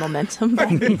the most momentum by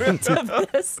the end of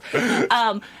this.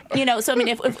 So I mean,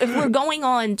 if we're going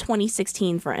on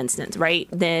 2016, for instance, right,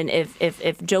 then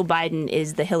if Joe Biden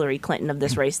is the Hillary Clinton of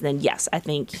this race, then yes, I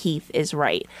think Heath is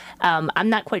right. I'm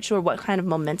not quite sure what kind of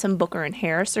momentum Booker and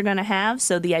Harris are going to have.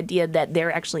 So the idea that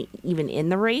they're actually even in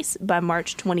the race by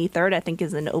March 23rd, I think,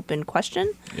 is an open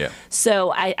question. Yeah.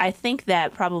 So I think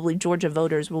that probably Georgia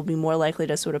voters will be more likely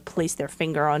to sort of place their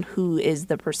finger on who is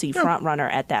the perceived front runner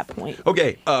at that point.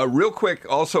 Okay, real quick,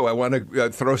 also, I want to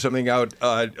throw something out.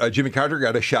 Jimmy Carter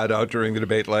got a shout out during the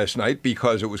debate last night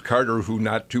because it was Carter who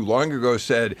not too long ago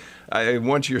said,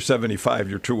 once you're 75,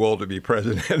 you're too old to be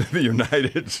president of the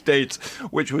United States,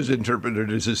 which was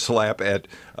interpreted as a slap at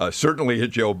certainly at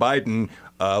Joe Biden.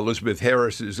 Elizabeth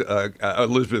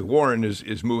Warren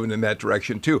is moving in that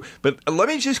direction too. But let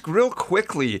me just real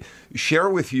quickly share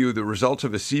with you the results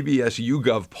of a CBS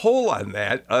YouGov poll on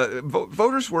that.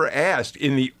 Voters were asked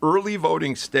in the early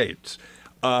voting states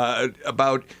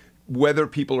about whether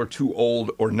people are too old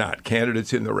or not,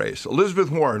 candidates in the race. Elizabeth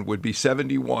Warren would be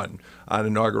 71 on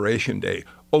Inauguration Day.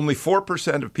 Only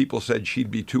 4% of people said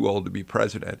she'd be too old to be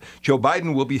president. Joe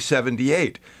Biden will be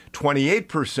 78.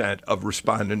 28% of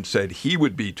respondents said he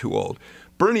would be too old.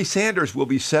 Bernie Sanders will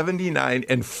be 79,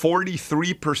 and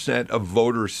 43% of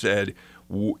voters said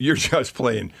You're just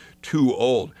plain too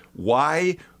old.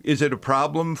 Why is it a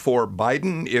problem for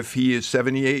Biden if he is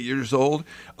 78 years old?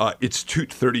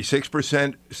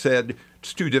 36% said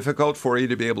it's too difficult for you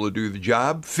to be able to do the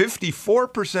job.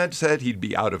 54% said he'd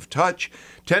be out of touch.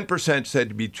 10% said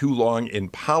to be too long in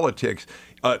politics.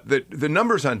 The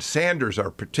numbers on Sanders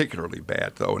are particularly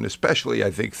bad, though, and especially,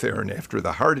 I think, Theron, after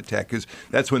the heart attack, because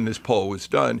that's when this poll was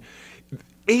done.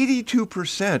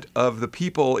 82% of the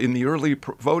people in the early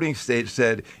voting stage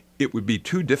said it would be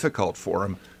too difficult for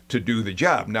him to do the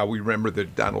job. Now, we remember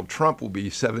that Donald Trump will be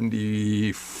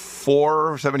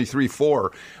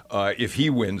 73-4 if he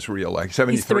wins re-election.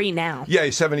 He's 3 now. Yeah,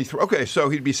 he's 73. Okay, so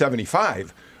he'd be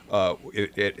 75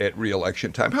 at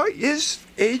re-election time. How is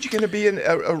age going to be an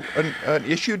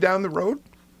issue down the road?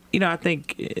 I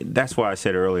think that's why I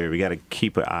said earlier we got to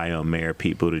keep an eye on Mayor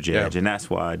Pete Buttigieg, and that's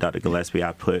why, Dr. Gillespie,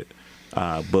 I put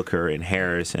Booker and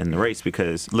Harris in the race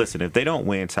because, listen, if they don't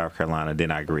win South Carolina, then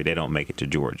I agree they don't make it to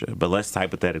Georgia. But let's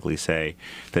hypothetically say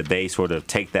that they sort of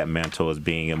take that mantle as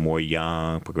being a more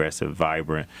young, progressive,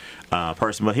 vibrant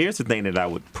person. But here's the thing that I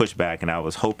would push back, and I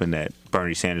was hoping that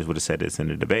Bernie Sanders would have said this in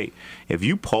the debate. If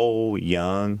you poll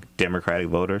young Democratic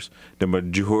voters, the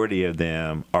majority of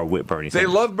them are with Bernie Sanders.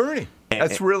 They love Bernie.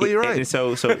 That's really right. And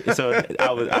so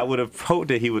I would have hoped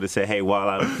that he would have said, "Hey, while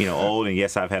I'm old and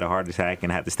yes, I've had a heart attack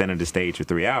and I have to stand on the stage for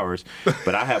 3 hours,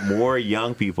 but I have more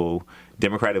young people,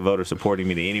 Democratic voters, supporting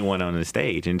me than anyone on the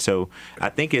stage." And so I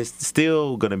think it's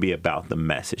still going to be about the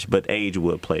message, but age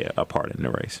will play a part in the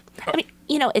race. I mean,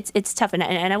 it's tough, and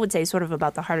I would say sort of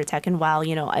about the heart attack. And while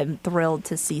I'm thrilled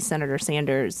to see Senator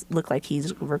Sanders look like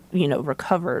he's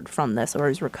recovered from this or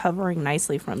is recovering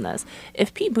nicely from this,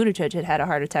 if Pete Buttigieg had a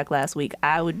heart attack last week,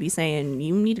 I would be saying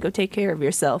you need to go take care of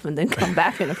yourself and then come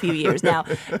back in a few years. Now,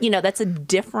 that's a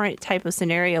different type of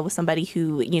scenario with somebody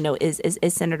who is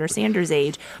Senator Sanders'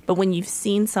 age. But when you've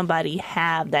seen somebody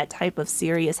have that type of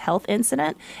serious health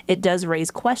incident, it does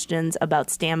raise questions about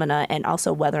stamina and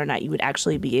also whether or not you would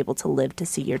actually be able to live to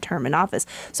see your term in office.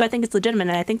 So I think it's legitimate,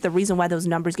 and I think the reason why those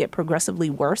numbers get progressively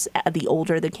worse the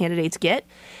older the candidates get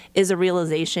is a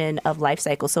realization of life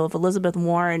cycle. So if Elizabeth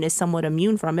Warren is somewhat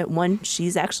immune from it, one,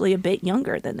 she's actually a bit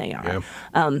younger than they are.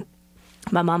 Yeah.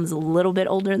 My mom's a little bit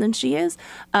older than she is,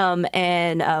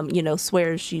 and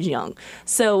swears she's young.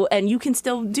 So, and you can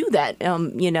still do that,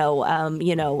 and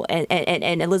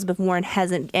Elizabeth Warren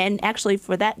hasn't, and actually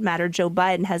for that matter, Joe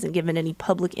Biden hasn't given any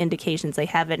public indications. They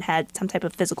haven't had some type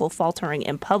of physical faltering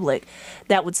in public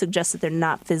that would suggest that they're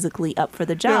not physically up for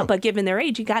the job. Yeah. But given their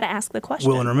age, you got to ask the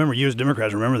question. Well, and remember, you as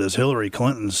Democrats remember this: Hillary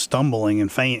Clinton stumbling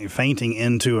and fainting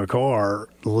into a car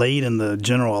late in the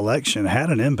general election had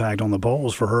an impact on the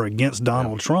polls for her against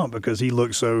Donald Trump because he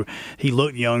looked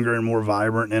younger and more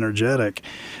vibrant and energetic.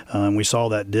 We saw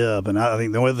that dip. And I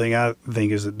think the only thing I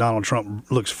think is that Donald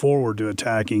Trump looks forward to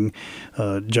attacking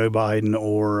Joe Biden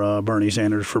or Bernie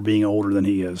Sanders for being older than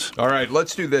he is. All right,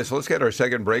 let's do this. Let's get our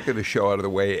second break of the show out of the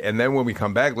way. And then when we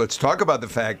come back, let's talk about the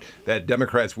fact that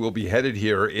Democrats will be headed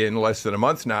here in less than a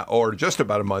month now, or just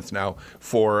about a month now,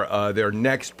 for their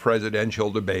next presidential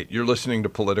debate. You're listening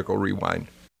to Political Rewind.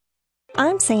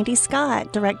 I'm Sandy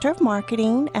Scott, Director of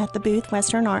Marketing at the Booth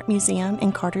Western Art Museum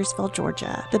in Cartersville,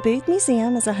 Georgia. The Booth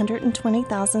Museum is a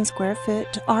 120,000 square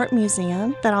foot art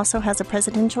museum that also has a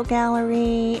presidential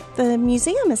gallery. The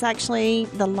museum is actually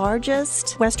the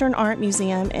largest Western art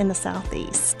museum in the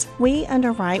Southeast. We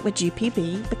underwrite with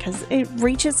GPB because it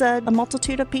reaches a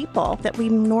multitude of people that we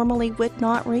normally would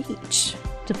not reach.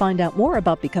 To find out more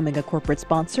about becoming a corporate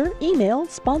sponsor, email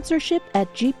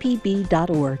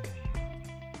sponsorship@gpb.org.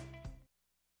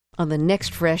 On the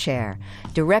next Fresh Air,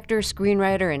 director,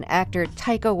 screenwriter, and actor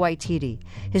Taika Waititi.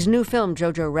 His new film,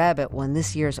 Jojo Rabbit, won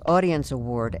this year's Audience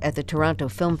Award at the Toronto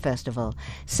Film Festival.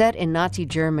 Set in Nazi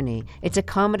Germany, it's a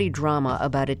comedy drama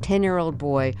about a 10-year-old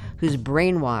boy who's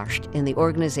brainwashed in the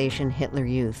organization Hitler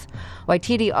Youth.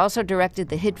 Waititi also directed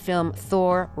the hit film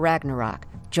Thor Ragnarok.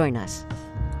 Join us.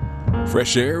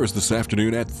 Fresh Air is this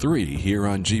afternoon at 3 here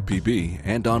on GPB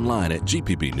and online at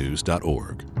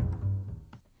gpbnews.org.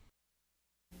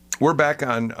 We're back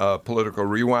on Political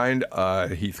Rewind.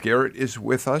 Heath Garrett is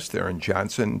with us. Theron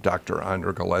Johnson, Dr.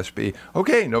 Andra Gillespie.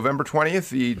 Okay, November 20th,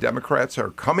 the Democrats are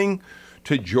coming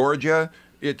to Georgia.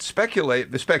 The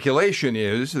speculation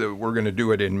is that we're going to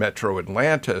do it in Metro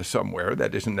Atlanta somewhere.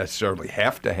 That doesn't necessarily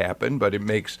have to happen, but it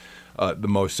makes the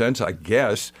most sense, I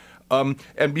guess.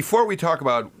 And before we talk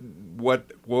about what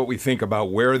we think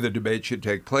about where the debate should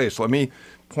take place, let me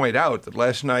point out that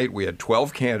last night we had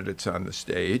 12 candidates on the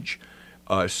stage.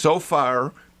 So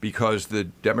far, because the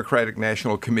Democratic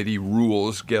National Committee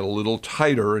rules get a little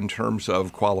tighter in terms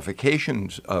of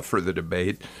qualifications for the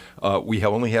debate, we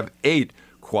only have 8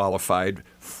 qualified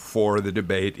for the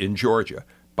debate in Georgia.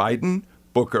 Biden,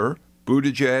 Booker,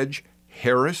 Buttigieg,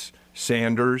 Harris,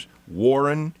 Sanders,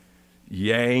 Warren,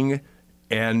 Yang,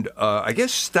 and I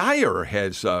guess Steyer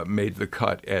has made the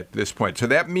cut at this point. So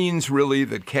that means really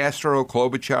that Castro,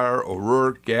 Klobuchar,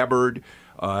 O'Rourke, Gabbard,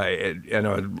 and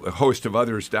a host of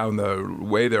others down the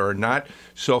way there are not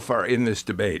so far in this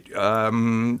debate.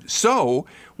 So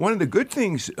one of the good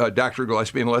things, Dr.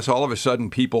 Gillespie, unless all of a sudden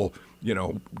people,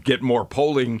 get more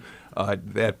polling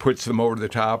that puts them over the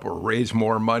top or raise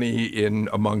more money in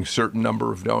among certain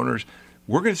number of donors,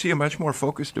 we're going to see a much more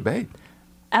focused debate.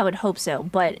 I would hope so.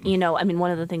 But,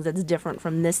 one of the things that's different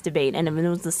from this debate, and it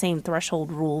was the same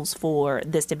threshold rules for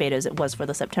this debate as it was for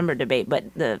the September debate, but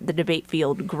the debate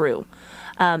field grew.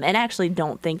 And I actually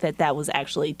don't think that was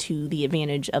actually to the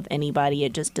advantage of anybody.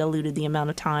 It just diluted the amount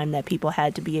of time that people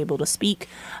had to be able to speak.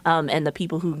 And the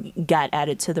people who got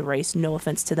added to the race, no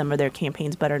offense to them or their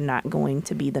campaigns, but are not going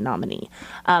to be the nominee.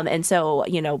 And so,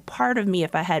 part of me,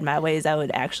 if I had my ways, I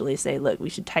would actually say, look, we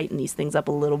should tighten these things up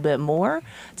a little bit more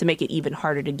to make it even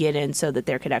harder to get in so that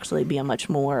there could actually be a much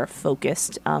more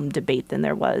focused debate than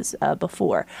there was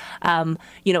before. Of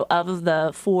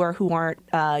the four who aren't,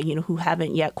 who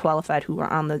haven't yet qualified, who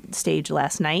were on the stage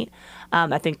last night,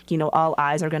 I think, all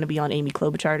eyes are going to be on Amy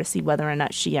Klobuchar to see whether or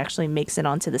not she actually makes it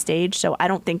onto the stage. So I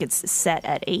don't think it's set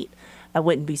at 8. I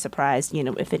wouldn't be surprised,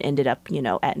 if it ended up,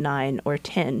 at 9 or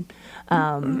 10,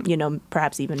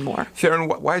 perhaps even more. Sharon,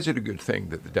 why is it a good thing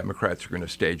that the Democrats are going to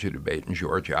stage a debate in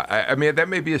Georgia? I mean, that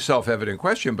may be a self-evident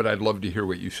question, but I'd love to hear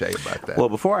what you say about that. Well,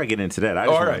 before I get into that, I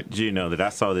just want you to know that I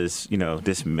saw this,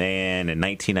 this man in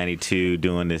 1992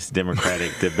 doing this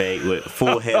Democratic debate with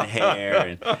full head of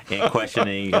hair and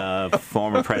questioning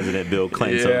former President Bill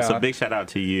Clinton. Yeah. So big shout out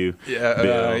to you,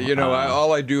 Bill.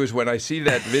 All I do is when I see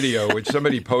that video, which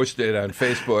somebody posted on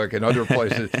Facebook and other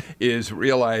places, is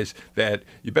realize that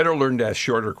you better learn to ask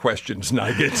shorter questions,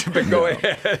 Nugget. But go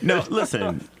ahead. No,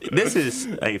 listen, this is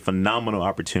a phenomenal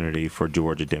opportunity for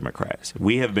Georgia Democrats.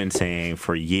 We have been saying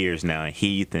for years now, and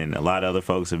Heath and a lot of other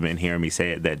folks have been hearing me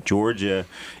say it, that Georgia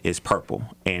is purple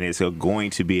and it's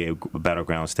going to be a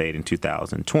battleground state in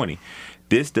 2020.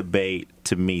 This debate,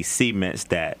 to me, cements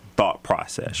that thought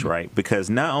process, right? Because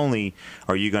not only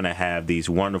are you going to have these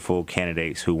wonderful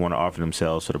candidates who want to offer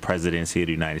themselves for the presidency of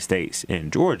the United States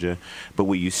in Georgia, but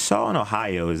what you saw in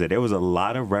Ohio is that there was a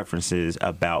lot of references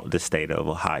about the state of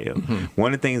Ohio. Mm-hmm.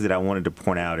 One of the things that I wanted to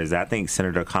point out is I think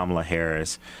Senator Kamala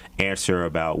Harris' answer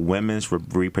about women's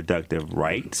reproductive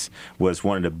rights was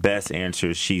one of the best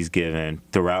answers she's given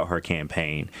throughout her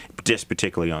campaign, just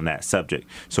particularly on that subject.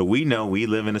 So we know we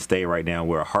live in a state right now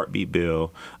where a heartbeat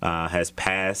bill has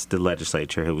passed the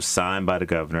legislature. It was signed by the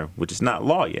governor, which is not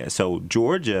law yet. So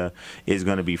Georgia is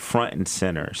going to be front and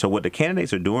center. So what the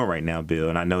candidates are doing right now, Bill,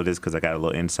 and I know this because I got a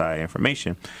little inside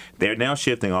information, they're now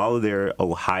shifting all of their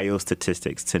Ohio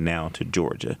statistics to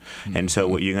Georgia. Mm-hmm. And so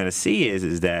what you're going to see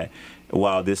is that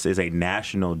while this is a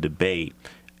national debate,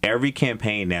 every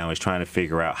campaign now is trying to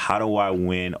figure out how do I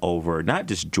win over not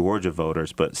just Georgia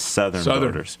voters, but Southern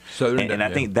voters. And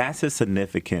I think that's the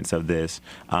significance of this.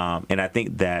 And I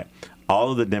think that all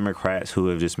of the Democrats who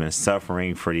have just been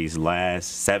suffering for these last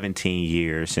 17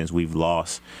 years since we've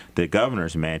lost the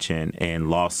governor's mansion and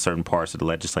lost certain parts of the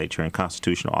legislature and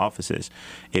constitutional offices,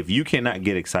 if you cannot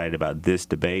get excited about this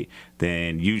debate,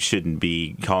 then you shouldn't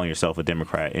be calling yourself a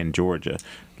Democrat in Georgia.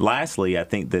 Lastly, I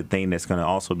think the thing that's going to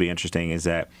also be interesting is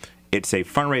that it's a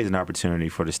fundraising opportunity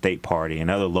for the state party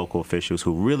and other local officials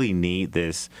who really need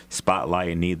this spotlight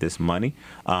and need this money.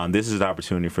 This is an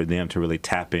opportunity for them to really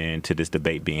tap into this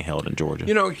debate being held in Georgia.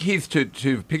 Heath, to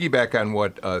piggyback on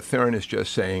what Theron is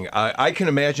just saying, I can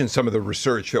imagine some of the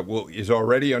research that is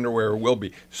already underway or will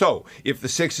be. So if the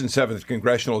 6th and 7th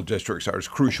congressional districts are as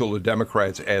crucial to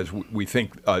Democrats as we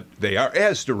think they are,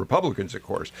 as to Republicans, of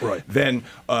course, right, then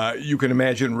you can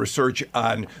imagine research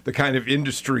on the kind of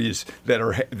industries that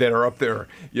are up there,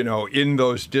 in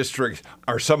those districts.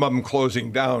 Are some of them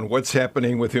closing down? What's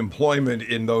happening with employment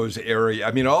in those areas? I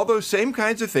mean, all those same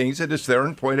kinds of things that, as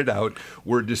Theron pointed out,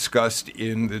 were discussed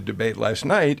in the debate last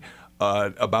night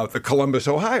about the Columbus,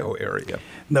 Ohio area.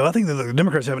 No, I think that the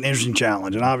Democrats have an interesting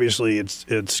challenge, and obviously it's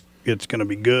going to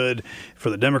be good for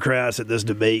the Democrats that this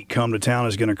debate come to town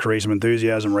is going to create some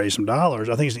enthusiasm, raise some dollars.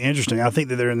 I think it's interesting. I think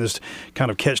that they're in this kind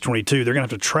of catch-22. They're going to have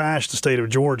to trash the state of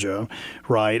Georgia,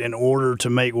 right, in order to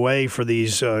make way for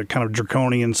these kind of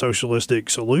draconian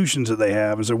socialistic solutions that they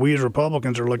have. And so we as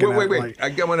Republicans are looking at Wait. I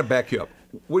want to back you up.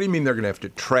 What do you mean they're going to have to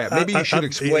trap? Maybe you should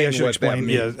explain what that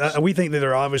means. Yeah, we think that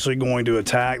they're obviously going to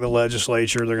attack the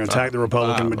legislature. They're going to attack the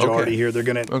Republican majority here. They're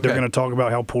going to talk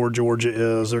about how poor Georgia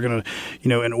is. They're going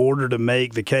to, in order to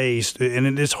make the case,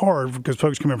 and it's hard because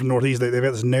folks coming from the Northeast, they've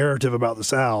got this narrative about the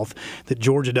South that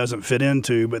Georgia doesn't fit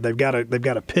into, but they've got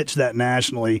to pitch that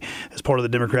nationally as part of the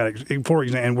Democratic. For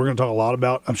example, and we're going to talk a lot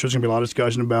about. I'm sure there's going to be a lot of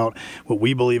discussion about what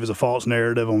we believe is a false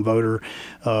narrative on voter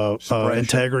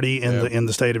integrity in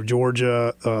the state of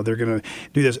Georgia. They're going to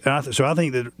do this, and so I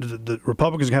think that the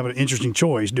Republicans have an interesting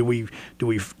choice. Do we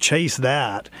chase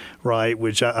that, right?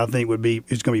 Which I think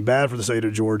it's going to be bad for the state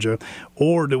of Georgia,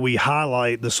 or do we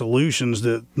highlight the solutions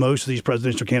that most of these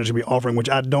presidential candidates will be offering, which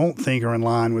I don't think are in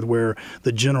line with where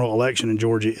the general election in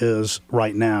Georgia is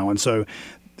right now, and so.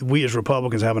 We as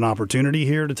Republicans have an opportunity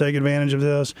here to take advantage of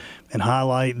this and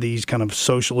highlight these kind of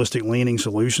socialistic-leaning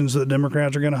solutions that the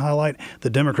Democrats are going to highlight. The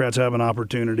Democrats have an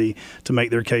opportunity to make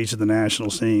their case at the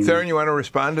national scene. Theron, you want to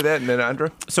respond to that, and then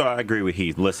Andra? So I agree with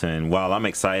Heath. Listen, while I'm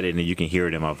excited, and you can hear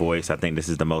it in my voice, I think this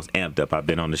is the most amped up I've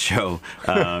been on the show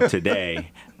today.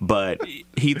 But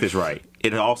Heath is right.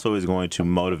 It also is going to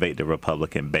motivate the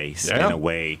Republican base in a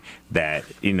way that,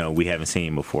 we haven't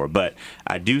seen before. But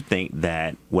I do think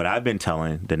that what I've been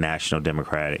telling the national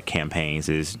Democratic campaigns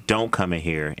is don't come in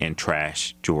here and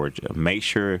trash Georgia. Make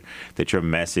sure that your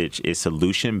message is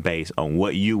solution-based on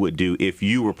what you would do if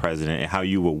you were president and how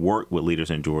you would work with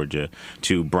leaders in Georgia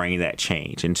to bring that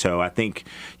change. And so I think,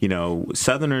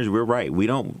 Southerners, we're right. We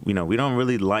don't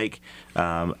really like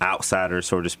outsiders,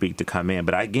 so to speak, to come in.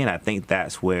 But again, I think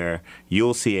that's where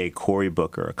you'll see a Cory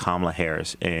Booker, a Kamala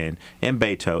Harris, and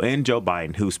Beto, and Joe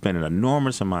Biden, who spend an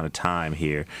enormous amount of time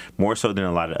here, more so than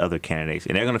a lot of other candidates.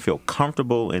 And they're going to feel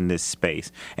comfortable in this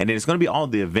space. And then it's going to be all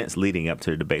the events leading up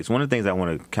to the debates. One of the things I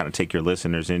want to kind of take your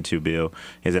listeners into, Bill,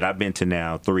 is that I've been to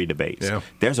now 3 debates. Yeah.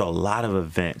 There's a lot of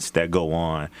events that go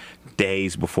on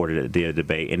days before the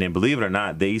debate. And then, believe it or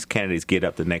not, these candidates get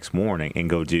up the next morning and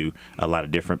go do a lot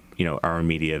of different, earned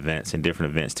media events and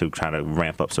different events to try to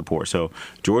ramp up support. So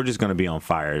Georgia's going to be on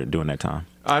fire during that time.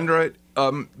 Andra,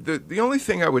 the only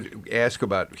thing I would ask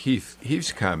about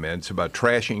Heath's comments about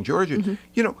trashing Georgia,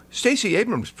 Stacey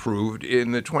Abrams proved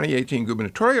in the 2018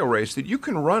 gubernatorial race that you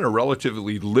can run a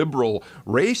relatively liberal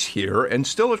race here and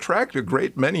still attract a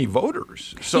great many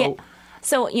voters. So,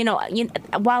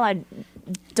 while I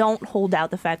don't hold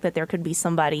out the fact that there could be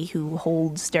somebody who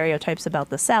holds stereotypes about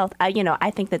the South, I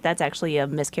think that that's actually a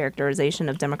mischaracterization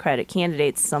of Democratic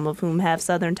candidates, some of whom have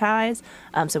Southern ties.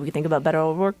 So we could think about Beto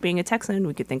O'Rourke being a Texan.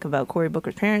 We could think about Cory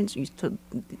Booker's parents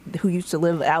who used to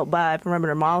live out by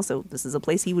Perimeter Mall. So this is a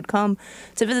place he would come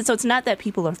to visit. So it's not that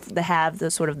people have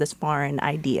this sort of this foreign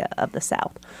idea of the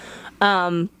South.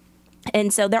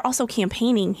 And so they're also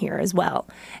campaigning here as well.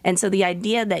 And so the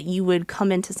idea that you would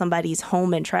come into somebody's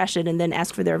home and trash it and then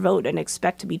ask for their vote and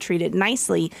expect to be treated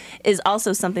nicely is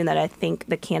also something that I think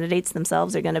the candidates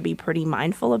themselves are going to be pretty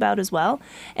mindful about as well.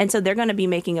 And so they're going to be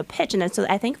making a pitch. And so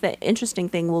I think the interesting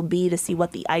thing will be to see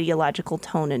what the ideological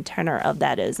tone and tenor of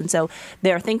that is. And so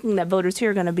they're thinking that voters here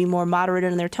are going to be more moderate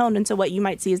in their tone. And so what you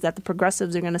might see is that the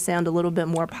progressives are going to sound a little bit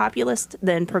more populist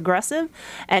than progressive.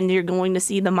 And you're going to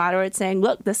see the moderates saying,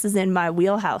 look, this is in my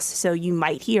wheelhouse. So you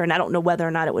might hear, and I don't know whether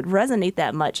or not it would resonate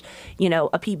that much,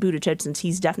 a Pete Buttigieg, since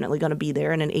he's definitely going to be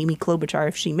there, and an Amy Klobuchar,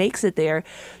 if she makes it there,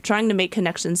 trying to make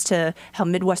connections to how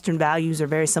Midwestern values are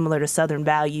very similar to Southern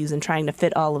values and trying to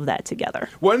fit all of that together.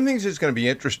 One of the things that's going to be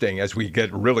interesting as we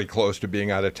get really close to being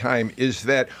out of time is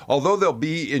that although they'll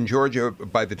be in Georgia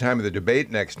by the time of the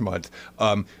debate next month,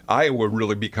 Iowa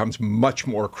really becomes much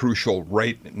more crucial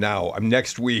right now.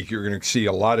 Next week, you're going to see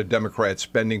a lot of Democrats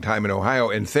spending time in Ohio.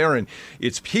 And Theron,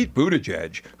 it's Pete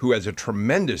Buttigieg who has a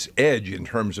tremendous edge in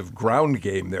terms of ground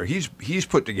game there. He's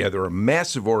put together a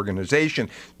massive organization.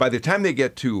 By the time they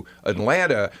get to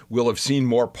Atlanta, we'll have seen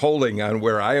more polling on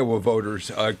where Iowa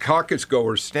voters, caucus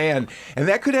goers stand, and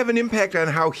that could have an impact on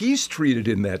how he's treated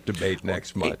in that debate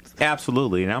next month.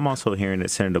 Absolutely, and I'm also hearing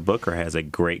that Senator Booker has a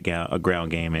great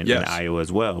ground game in Iowa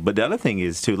as well. But the other thing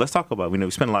is, too, let's talk about,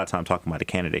 we spend a lot of time talking about the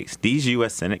candidates. These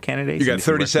U.S. Senate candidates. You got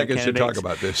 30 seconds to talk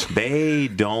about this. They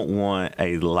don't want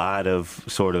a lot of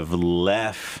sort of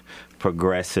left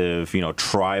progressive,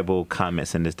 tribal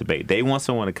comments in this debate. They want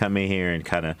someone to come in here and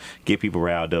kind of get people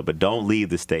riled up, but don't leave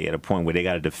the state at a point where they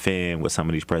got to defend what some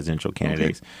of these presidential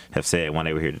candidates have said when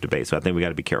they were here to debate. So I think we got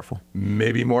to be careful.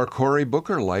 Maybe more Cory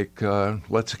Booker, like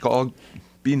let's all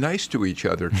be nice to each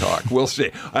other talk. We'll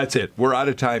see. That's it. We're out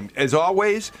of time. As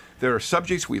always, There are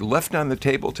subjects we left on the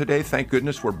table today. Thank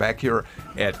goodness we're back here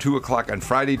at 2 o'clock on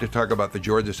Friday to talk about the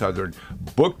Georgia Southern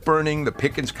book burning, the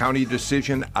Pickens County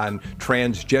decision on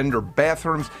transgender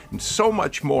bathrooms, and so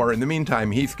much more. In the meantime,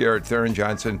 Heath Garrett, Theron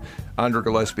Johnson, Andra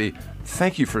Gillespie,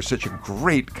 thank you for such a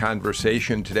great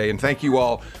conversation today. And thank you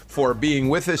all for being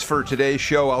with us for today's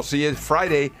show. I'll see you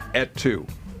Friday at 2.